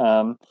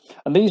 And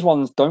these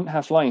ones don't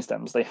have flying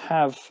stems. They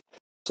have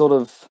sort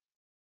of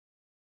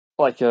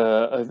like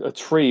a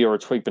tree or a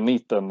twig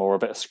beneath them, or a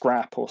bit of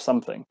scrap or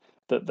something.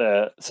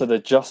 They're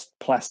just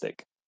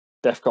plastic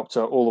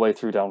Deathcopter all the way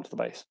through down to the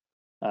base.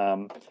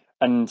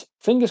 And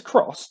fingers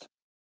crossed,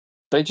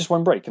 they just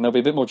won't break, and they'll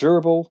be a bit more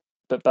durable,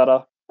 a bit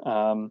better.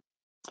 It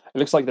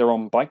looks like they're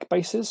on bike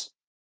bases,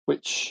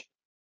 which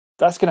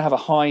that's going to have a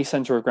high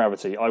center of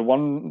gravity. I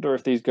wonder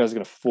if these guys are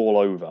going to fall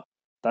over.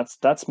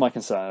 That's my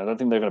concern. I don't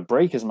think they're going to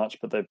break as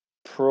much, but they're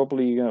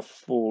probably going to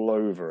fall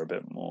over a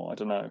bit more. I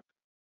don't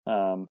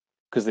know.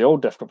 Because the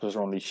old Deathcopters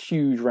are on these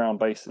huge round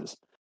bases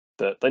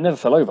that they never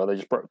fell over, they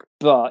just broke.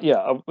 But yeah,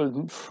 are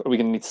we going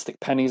to need to stick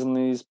pennies on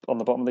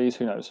the bottom of these?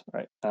 Who knows,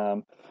 right?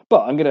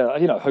 But I'm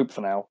going to hope for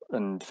now,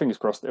 and fingers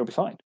crossed it'll be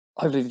fine.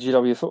 Hopefully the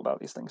GW thought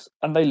about these things,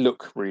 and they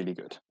look really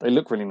good. They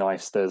look really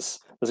nice. There's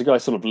a guy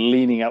sort of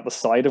leaning out the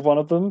side of one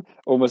of them,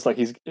 almost like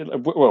he's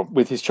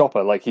with his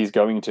chopper, like he's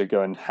going to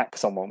go and hack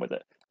someone with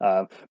it.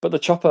 But the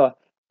chopper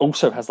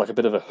also has like a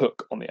bit of a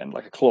hook on the end,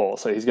 like a claw,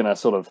 so he's going to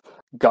sort of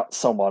gut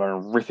someone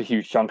and rip a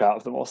huge chunk out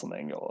of them or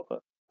something. Or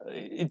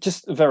it's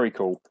just very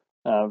cool,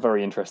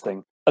 very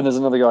interesting. And there's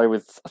another guy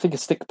with, I think, a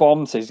stick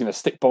bomb, so he's going to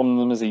stick bomb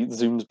them as he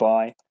zooms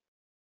by.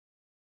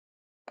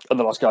 And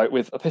the last guy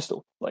with a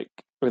pistol, like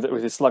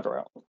with his slugger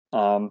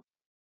out.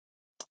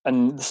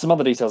 And some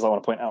other details I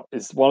want to point out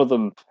is one of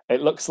them,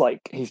 it looks like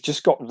he's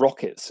just got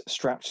rockets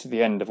strapped to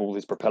the end of all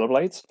his propeller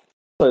blades.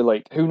 So,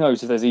 like, who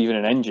knows if there's even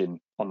an engine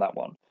on that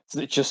one?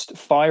 Does it just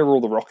fire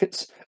all the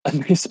rockets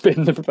and they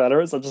spin the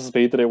propeller at such a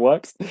speed that it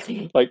works?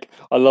 Like,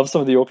 I love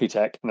some of the Orky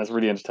tech, and that's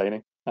really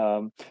entertaining.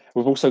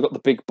 We've also got the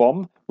big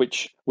bomb,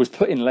 which was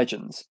put in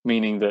Legends,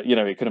 meaning that,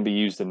 it couldn't be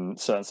used in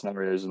certain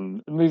scenarios,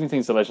 and moving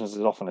things to Legends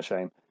is often a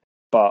shame.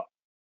 But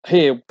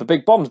here, the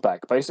big bomb's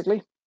back,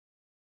 basically.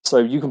 So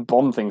you can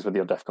bomb things with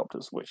your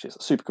Deathcopters, which is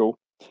super cool.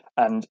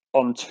 And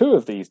on 2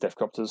 of these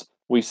Deathcopters,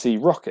 we see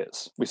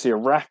rockets. We see a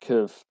rack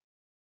of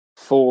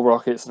 4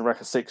 rockets and a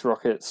rack of 6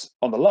 rockets.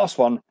 On the last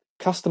one,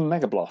 custom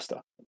Mega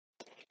Blaster.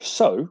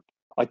 So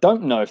I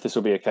don't know if this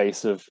will be a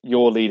case of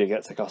your leader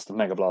gets a custom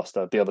Mega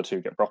Blaster, the other 2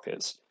 get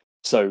rockets.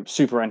 so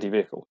super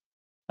anti-vehicle.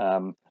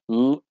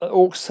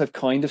 Orcs have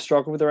kind of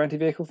struggled with their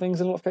anti-vehicle things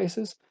in a lot of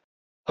cases.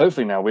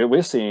 Hopefully now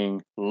we're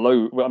seeing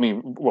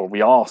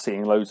we are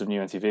seeing loads of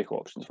new anti-vehicle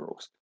options for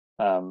orcs.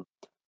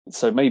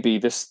 So maybe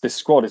this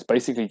squad is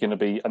basically going to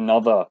be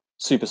another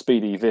super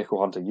speedy vehicle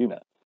hunter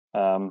unit,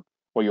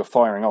 where you're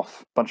firing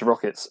off a bunch of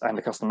rockets and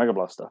a custom mega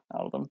blaster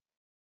out of them.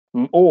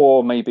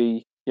 Or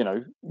maybe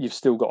you've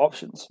still got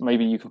options.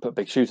 Maybe you can put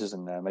big shooters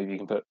in there. Maybe you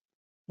can put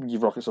your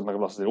rockets or mega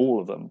blasters in all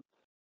of them.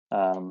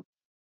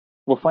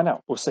 We'll find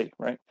out. We'll see,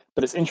 right?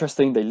 But it's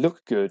interesting. They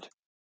look good,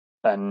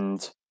 and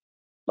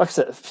like I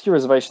said, a few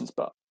reservations,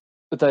 but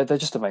they're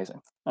just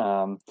amazing.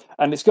 And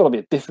it's got to be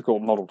a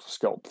difficult model to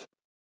sculpt.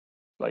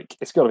 Like,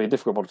 it's got to be a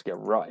difficult model to get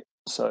right.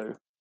 So,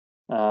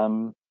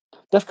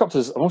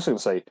 Deathcopters, I'm also going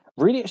to say,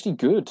 really actually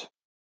good.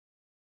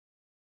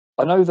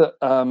 I know that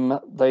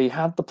they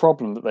had the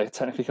problem that they're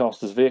technically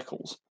classed as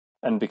vehicles,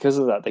 and because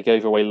of that, they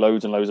gave away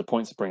loads and loads of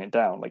points to bring it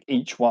down. Like,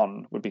 each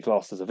one would be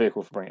classed as a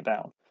vehicle for bringing it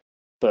down.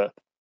 But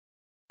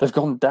they've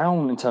gone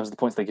down in terms of the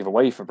points they give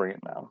away for bringing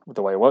it down. With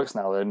the way it works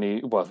now, they're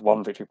only worth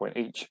 1 victory point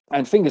each.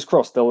 And fingers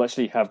crossed, they'll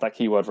actually have that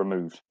keyword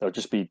removed. They'll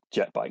just be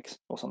jet bikes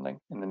or something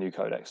in the new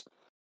codex.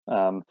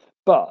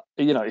 But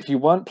if you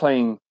weren't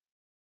playing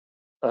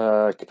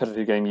a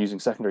competitive game using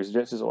secondary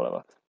objectives or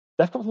whatever,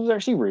 Deathcopters are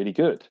actually really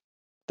good.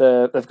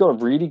 They've got a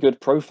really good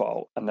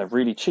profile and they're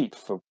really cheap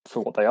for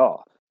what they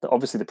are. But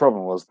obviously, the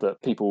problem was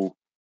that people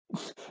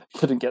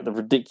couldn't get the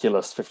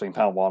ridiculous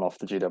 £15 one off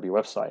the GW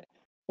website,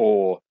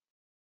 or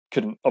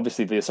couldn't.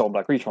 Obviously, the Assault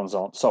Black Retrons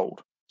aren't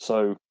sold,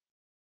 so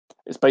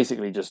it's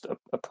basically just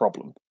a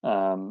problem.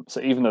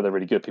 So even though they're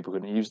really good, people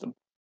couldn't use them.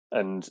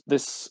 And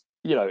this,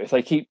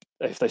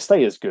 if they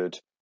stay as good,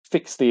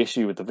 fix the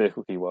issue with the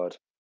vehicle keyword,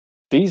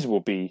 these will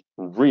be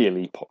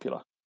really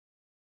popular.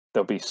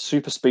 They'll be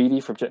super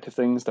speedy for objective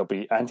things. They'll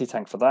be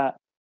anti-tank for that,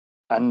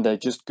 and they're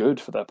just good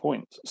for their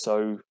points.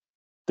 So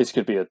this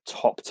could be a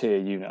top tier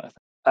unit.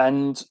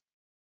 And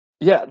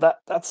yeah,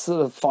 that's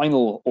the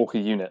final Orca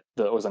unit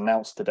that was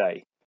announced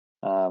today.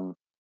 Another,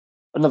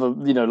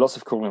 lots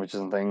of cool images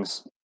and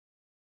things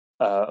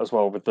as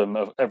well with them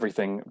of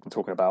everything I'm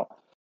talking about.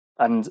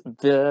 And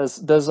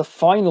there's a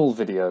final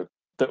video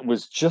that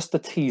was just a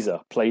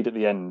teaser played at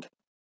the end,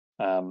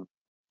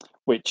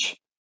 which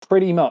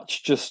pretty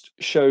much just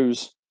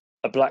shows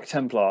a Black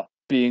Templar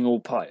being all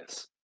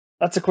pious.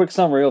 That's a quick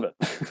summary of it.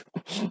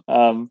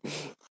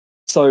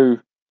 So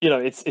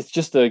it's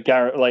just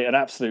an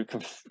absolute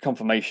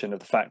confirmation of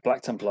the fact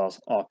Black Templars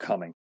are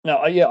coming. Now,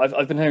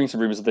 I've been hearing some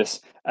rumors of this,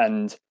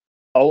 and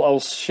I'll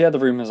share the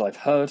rumors I've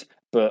heard,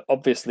 but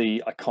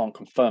obviously I can't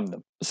confirm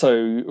them.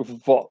 So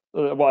what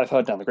I've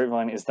heard down the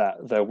grapevine is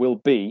that there will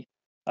be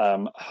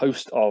a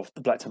host of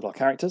the Black Templar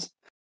characters.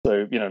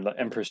 So like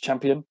Emperor's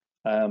Champion,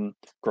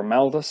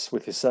 Grimaldus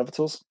with his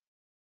servitors,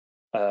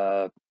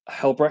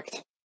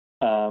 Helbrecht,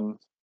 and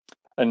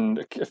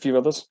a few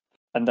others,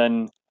 and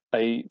then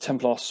a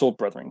Templar Sword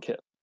Brethren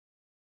kit.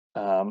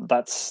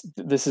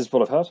 This is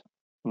what I've heard.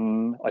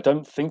 I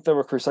don't think there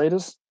were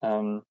Crusaders.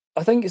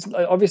 I think it's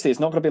not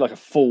going to be like a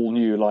full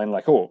new line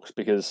like Orcs,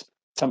 because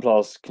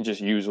Templars can just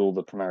use all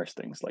the Primaris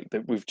things. Like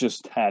we've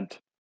just had,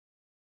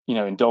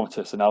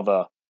 Indomitus and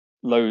other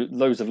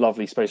loads of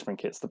lovely Space Marine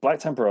kits. The Black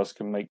Templars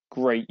can make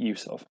great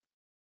use of,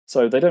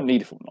 so they don't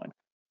need a full line.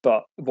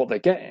 But what they're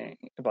getting,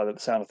 by the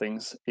sound of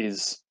things,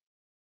 is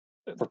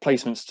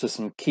replacements to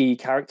some key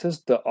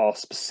characters that are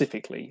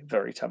specifically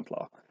very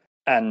Templar,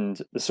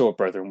 and the Sword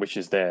Brethren, which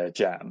is their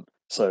jam.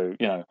 So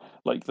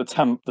like the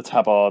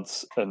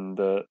tabards and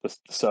the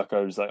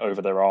circos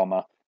over their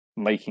armor,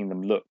 making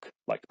them look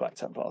like Black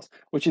Templars,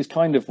 which is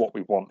kind of what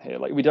we want here.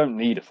 Like, we don't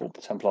need a full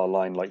Templar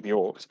line like the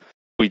Orcs.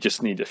 We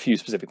just need a few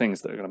specific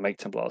things that are going to make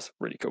Templars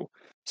really cool.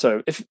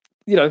 So if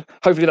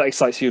hopefully that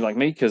excites you like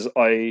me, because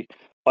I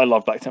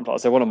love Black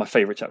Templars. They're one of my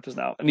favorite chapters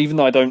now, and even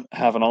though I don't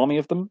have an army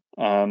of them,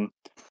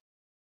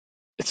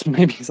 it's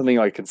maybe something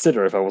I'd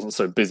consider if I wasn't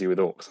so busy with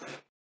Orcs.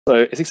 So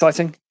it's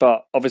exciting,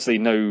 but obviously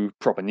no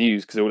proper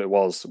news, because all it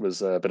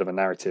was a bit of a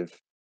narrative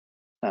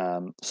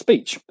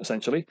speech,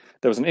 essentially.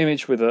 There was an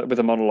image with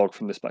a monologue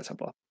from this Black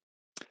Templar.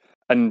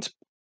 And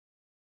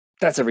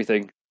that's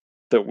everything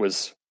that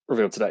was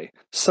revealed today.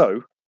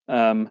 So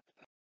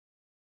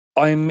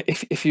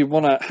if you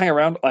want to hang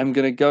around, I'm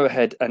going to go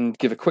ahead and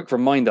give a quick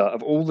reminder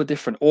of all the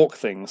different Orc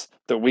things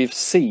that we've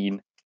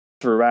seen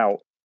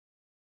throughout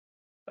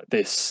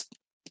this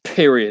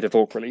period of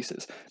Orc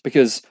releases,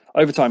 because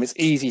over time it's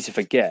easy to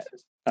forget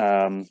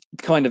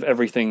kind of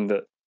everything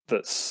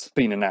that's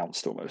been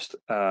announced almost.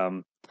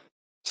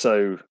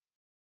 So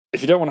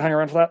if you don't want to hang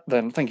around for that,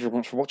 then thank you very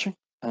much for watching.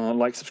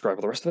 Like, subscribe,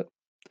 all the rest of it.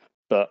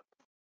 But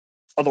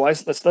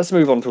otherwise, let's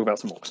move on and talk about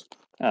some Orcs.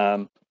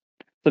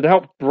 So to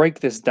help break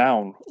this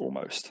down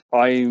almost,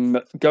 I'm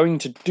going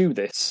to do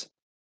this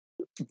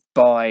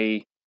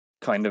by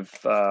kind of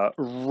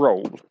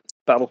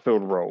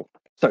battlefield role.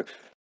 So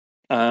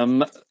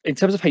in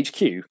terms of HQ,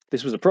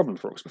 this was a problem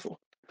for Orcs before,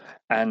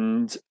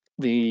 and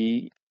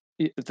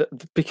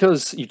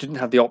because you didn't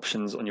have the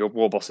options on your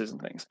war bosses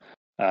and things,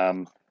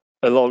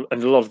 a lot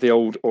of the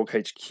old Orc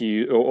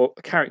HQ or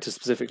characters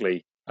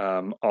specifically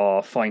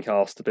are fine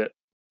cast a bit,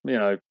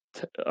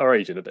 are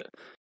aged a bit.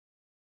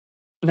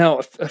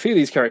 Now, a few of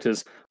these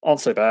characters aren't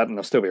so bad, and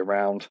they'll still be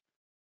around,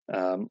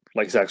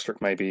 like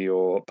Zagstruck maybe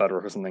or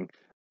Badrock or something.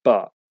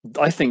 But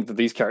I think that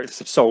these characters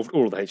have solved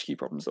all of the HQ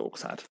problems that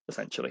Orcs had,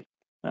 essentially.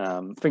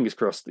 Fingers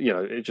crossed,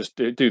 it just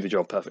do the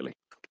job perfectly.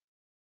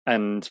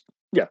 And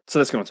yeah, so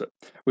let's go on to it.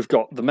 We've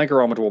got the Mega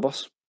Armored War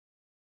Boss,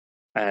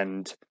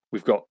 and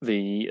we've got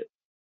the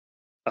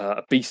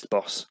Beast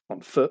Boss on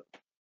foot.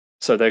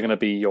 So they're going to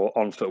be your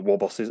on foot war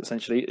bosses,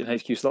 essentially, in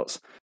HQ slots.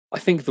 I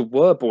think the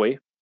Whir Boy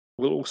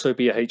will also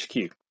be a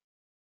HQ.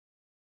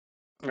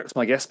 That's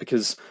my guess,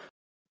 because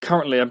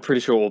currently I'm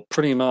pretty sure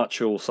pretty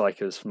much all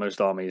Psychers for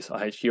most armies are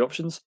HQ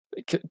options.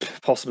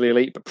 Possibly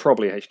Elite, but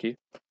probably HQ.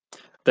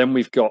 Then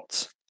we've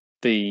got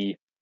the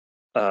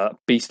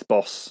Beast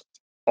Boss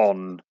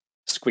on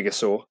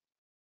Squigosaur,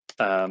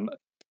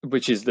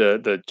 which is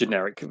the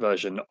generic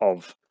version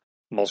of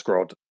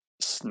Mosgrod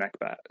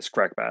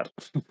Scragbad.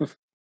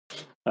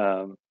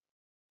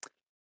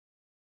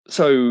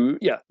 So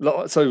yeah,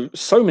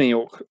 so many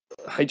Orc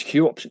HQ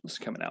options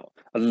coming out.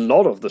 A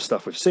lot of the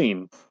stuff we've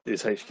seen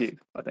is HQ,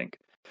 I think.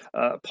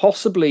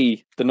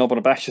 Possibly the Knob on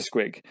a Basher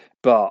Squig,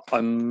 but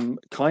I'm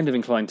kind of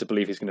inclined to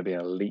believe he's going to be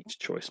an elite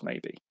choice,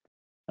 maybe.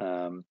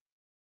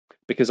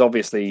 Because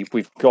obviously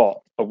we've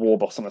got a War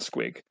Boss on a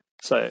Squig,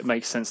 so it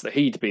makes sense that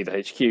he'd be the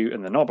HQ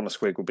and the Knob on a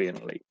Squig will be an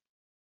elite.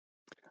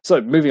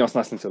 So moving on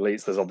nicely to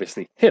elites, there's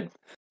obviously him.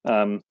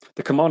 The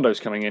Commandos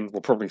coming in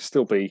will probably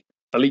still be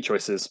elite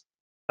choices,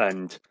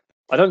 and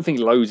I don't think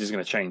loads is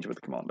going to change with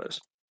the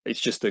Commandos. It's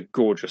just a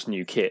gorgeous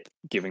new kit,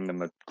 giving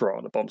them a Grot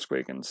and a Bomb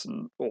Squig and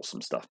some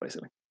awesome stuff,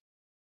 basically.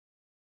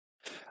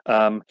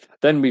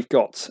 Then we've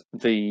got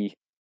the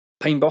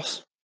Pain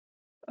Boss.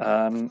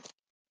 I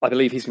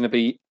believe he's going to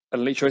be an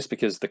elite choice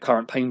because the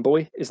current Pain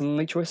Boy is an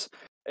elite choice.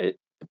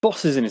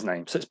 Boss is in his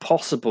name, so it's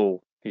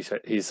possible he's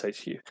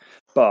HQ,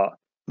 but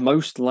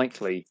most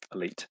likely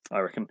elite, I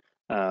reckon.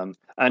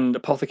 And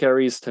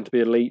apothecaries tend to be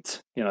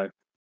elite.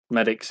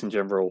 Medics in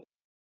general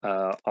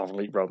are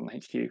elite rather than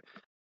HQ.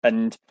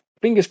 And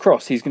fingers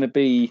crossed, he's going to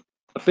be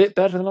a bit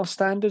better than our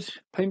standard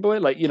Pain Boy.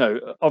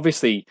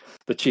 Obviously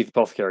the Chief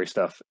Apothecary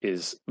stuff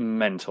is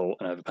mental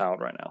and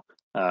overpowered right now.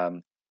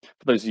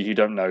 For those of you who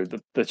don't know,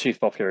 the Chief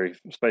Apothecary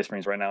Space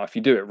Marines right now, if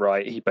you do it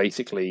right, he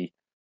basically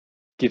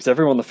gives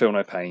everyone the Feel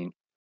No Pain,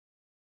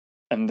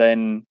 and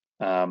then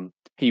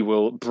he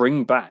will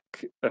bring back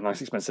a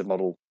nice expensive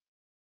model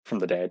from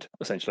the dead,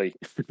 essentially,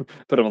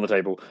 put him on the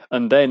table,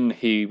 and then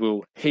he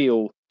will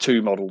heal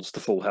 2 models to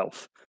full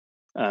health.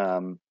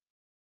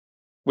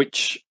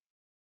 Which,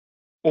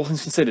 all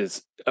things considered,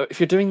 if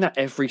you're doing that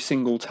every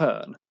single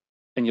turn,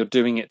 and you're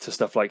doing it to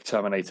stuff like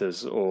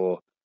Terminators or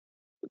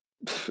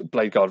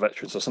Blade Guard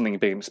Veterans or something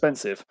big and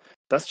expensive,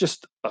 that's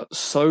just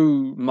so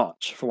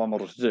much for one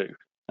model to do.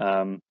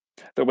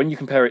 That when you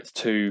compare it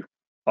to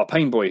our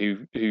Pain Boy,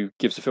 who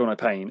gives a Feel No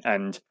Pain,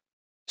 and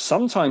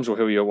sometimes will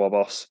heal your War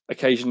Boss,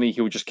 occasionally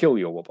he'll just kill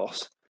your War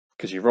Boss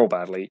because you roll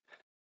badly.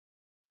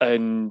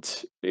 And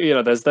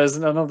there's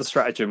another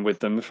stratagem with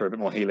them for a bit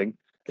more healing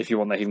if you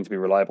want their healing to be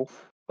reliable.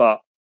 But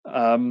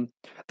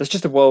there's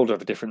just a world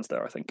of a difference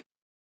there, I think.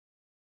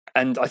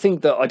 And I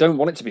think that I don't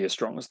want it to be as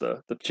strong as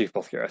the Chief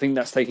Apothecary. I think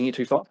that's taking it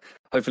too far.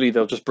 Hopefully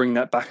they'll just bring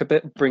that back a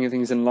bit, bring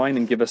things in line,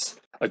 and give us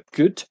a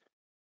good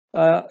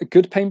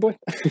Pain Boy,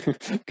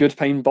 good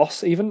Pain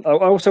Boss. Even I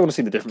also want to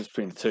see the difference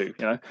between the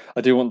two.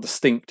 I do want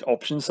distinct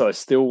options, so I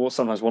still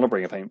sometimes want to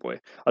bring a Pain Boy.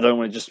 I don't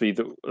want it just to be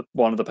that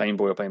one of the Pain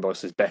Boy or Pain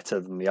Boss is better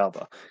than the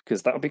other,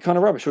 because that would be kind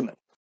of rubbish, wouldn't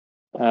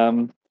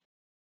it?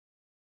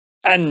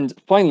 And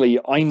finally,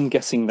 I'm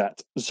guessing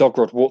that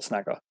Zogrod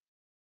Wartsnagger,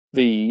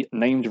 the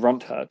named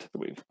runt herd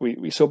that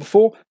we saw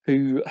before,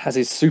 who has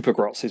his super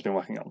grots he's been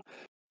working on.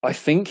 I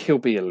think he'll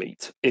be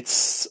elite.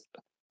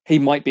 He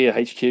might be a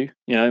HQ,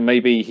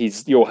 maybe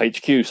he's your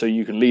HQ so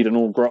you can lead an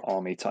all grot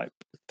army type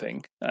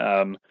thing.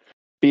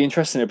 Be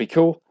interesting, it'd be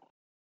cool.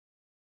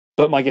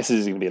 But my guess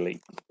is he's going to be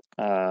elite.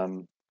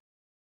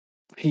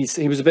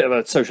 He was a bit of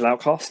a social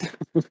outcast.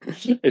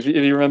 if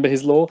you remember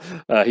his lore,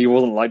 he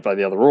wasn't liked by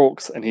the other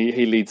orcs, and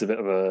he leads a bit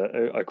of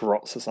a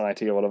grot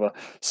society or whatever.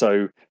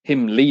 So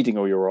him leading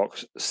all your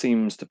orcs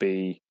seems to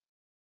be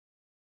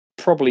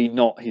probably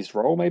not his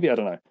role. Maybe, I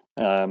don't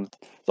know.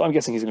 So I'm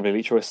guessing he's going to be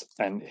elite choice,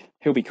 and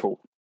he'll be cool.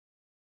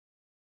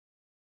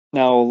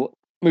 Now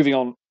moving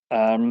on.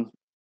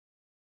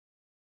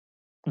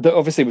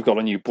 Obviously we've got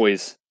a new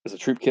boys as a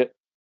troop kit,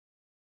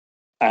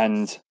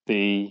 and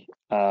the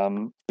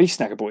Beast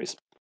Snagger boys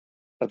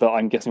that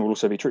I'm guessing will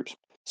also be troops.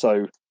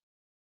 So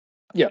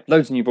yeah,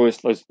 loads of new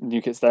boys, loads of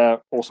new kits there,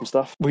 awesome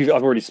stuff. I've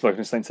already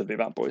spoken extensively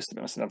about boys, to be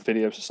honest, in other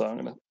videos, so I'm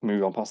going to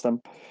move on past them.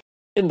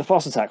 In the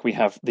fast attack, we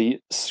have the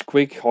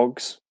Squig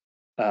Hogs,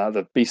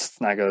 the Beast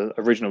Snagger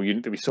original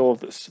unit that we saw.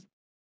 That's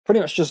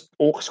pretty much just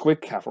Orc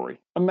Squig cavalry.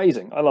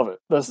 Amazing, I love it.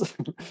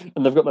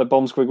 And they've got their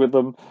Bomb Squig with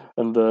them,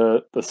 and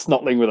the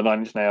Snotling with a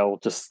 9-inch nail.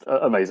 Just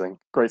amazing,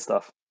 great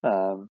stuff.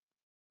 Love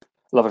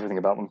everything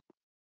about them.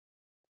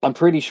 I'm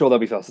pretty sure they'll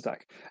be fast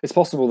attack. It's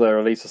possible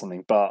they're elites or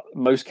something, but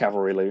most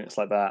cavalry units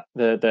like that,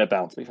 they're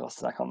bound to be fast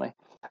attack, aren't they?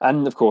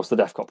 And of course the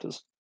death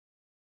copters.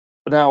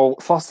 Now,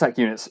 fast attack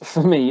units,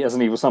 for me as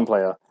an Evil Sun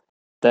player,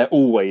 they're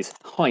always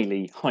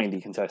highly, highly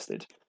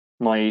contested.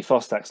 My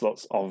fast attack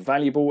slots are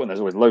valuable, and there's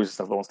always loads of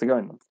stuff that wants to go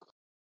in them.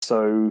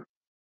 So,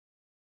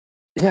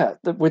 yeah,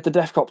 with the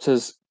death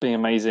copters being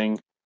amazing,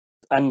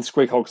 and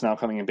Squig Hogs now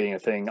coming and being a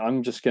thing,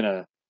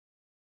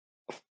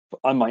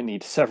 I might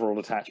need several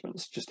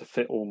attachments just to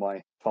fit all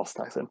my fast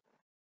attacks in.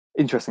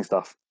 Interesting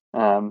stuff.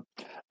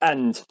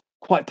 And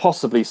quite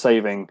possibly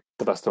saving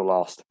the best till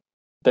last.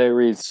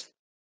 There is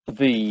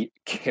the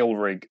kill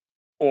rig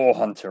or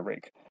hunter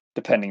rig,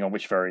 depending on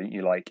which variant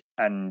you like.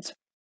 And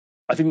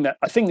I think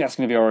that's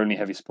going to be our only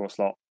heavy support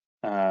slot.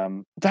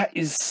 That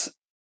is,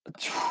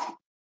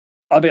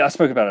 I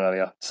spoke about it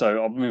earlier,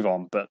 so I'll move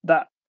on. But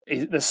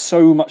there's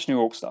so much new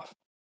orc stuff.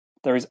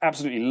 There is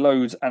absolutely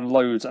loads and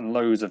loads and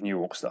loads of new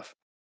orc stuff.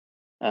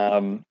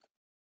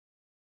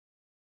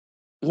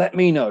 Let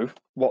me know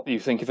what you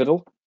think of it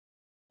all.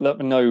 Let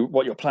me know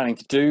what you're planning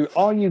to do.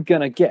 Are you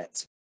going to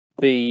get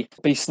the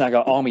Beast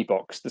Snagger army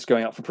box that's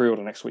going up for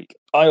pre-order next week?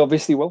 I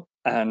obviously will.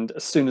 And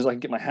as soon as I can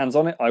get my hands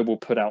on it, I will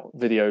put out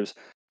videos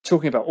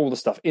talking about all the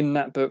stuff in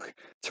that book,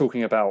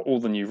 talking about all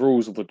the new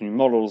rules, all the new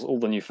models, all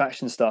the new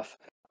faction stuff.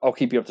 I'll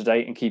keep you up to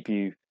date and keep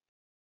you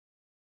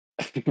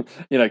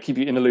keep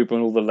you in the loop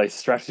on all the latest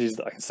strategies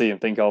that I can see and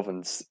think of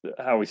and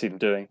how we see them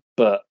doing.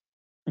 But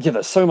yeah,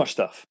 there's so much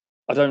stuff.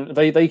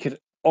 They could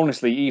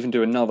honestly even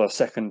do another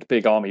second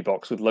big army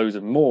box with loads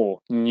of more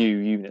new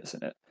units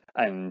in it,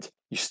 and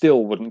you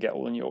still wouldn't get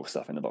all the New York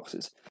stuff in the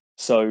boxes.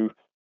 So,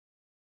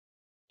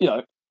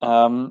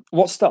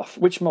 what stuff?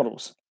 Which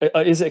models?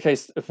 Is it a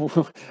case if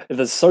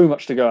there's so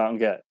much to go out and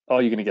get?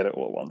 Are you going to get it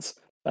all at once?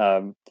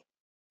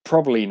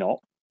 Probably not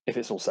if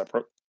it's all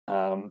separate.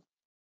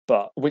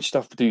 But which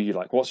stuff do you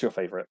like? What's your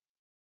favorite?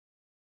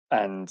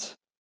 And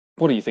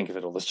what do you think of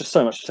it all? There's just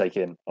so much to take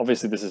in.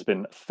 Obviously, this has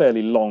been a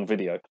fairly long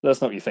video. Let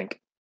us know what you think.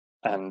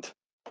 And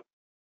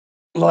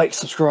like,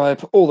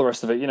 subscribe, all the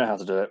rest of it. You know how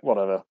to do it,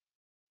 whatever.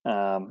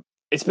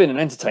 It's been an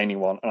entertaining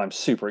one, and I'm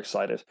super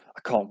excited.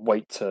 I can't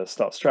wait to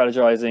start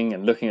strategizing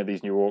and looking at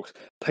these new orcs,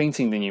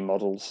 painting the new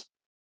models.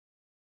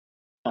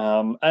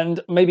 And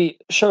maybe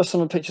show us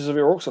some pictures of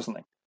your orcs or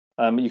something.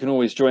 You can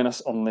always join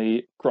us on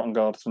the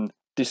Grottengarten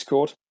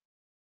Discord.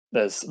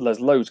 There's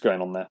loads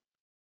going on there.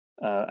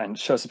 And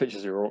show us the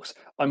pictures of your orcs.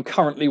 I'm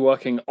currently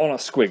working on a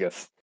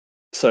Squiggoth,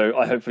 so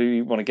I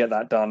hopefully want to get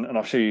that done, and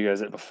I'll show you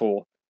guys it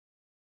before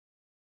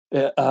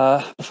the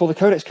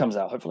codex comes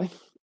out, hopefully.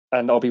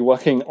 And I'll be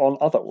working on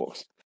other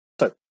orcs.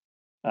 So,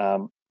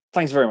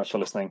 thanks very much for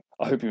listening.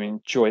 I hope you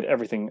enjoyed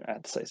everything I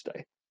had to say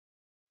today.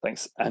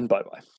 Thanks, and bye-bye.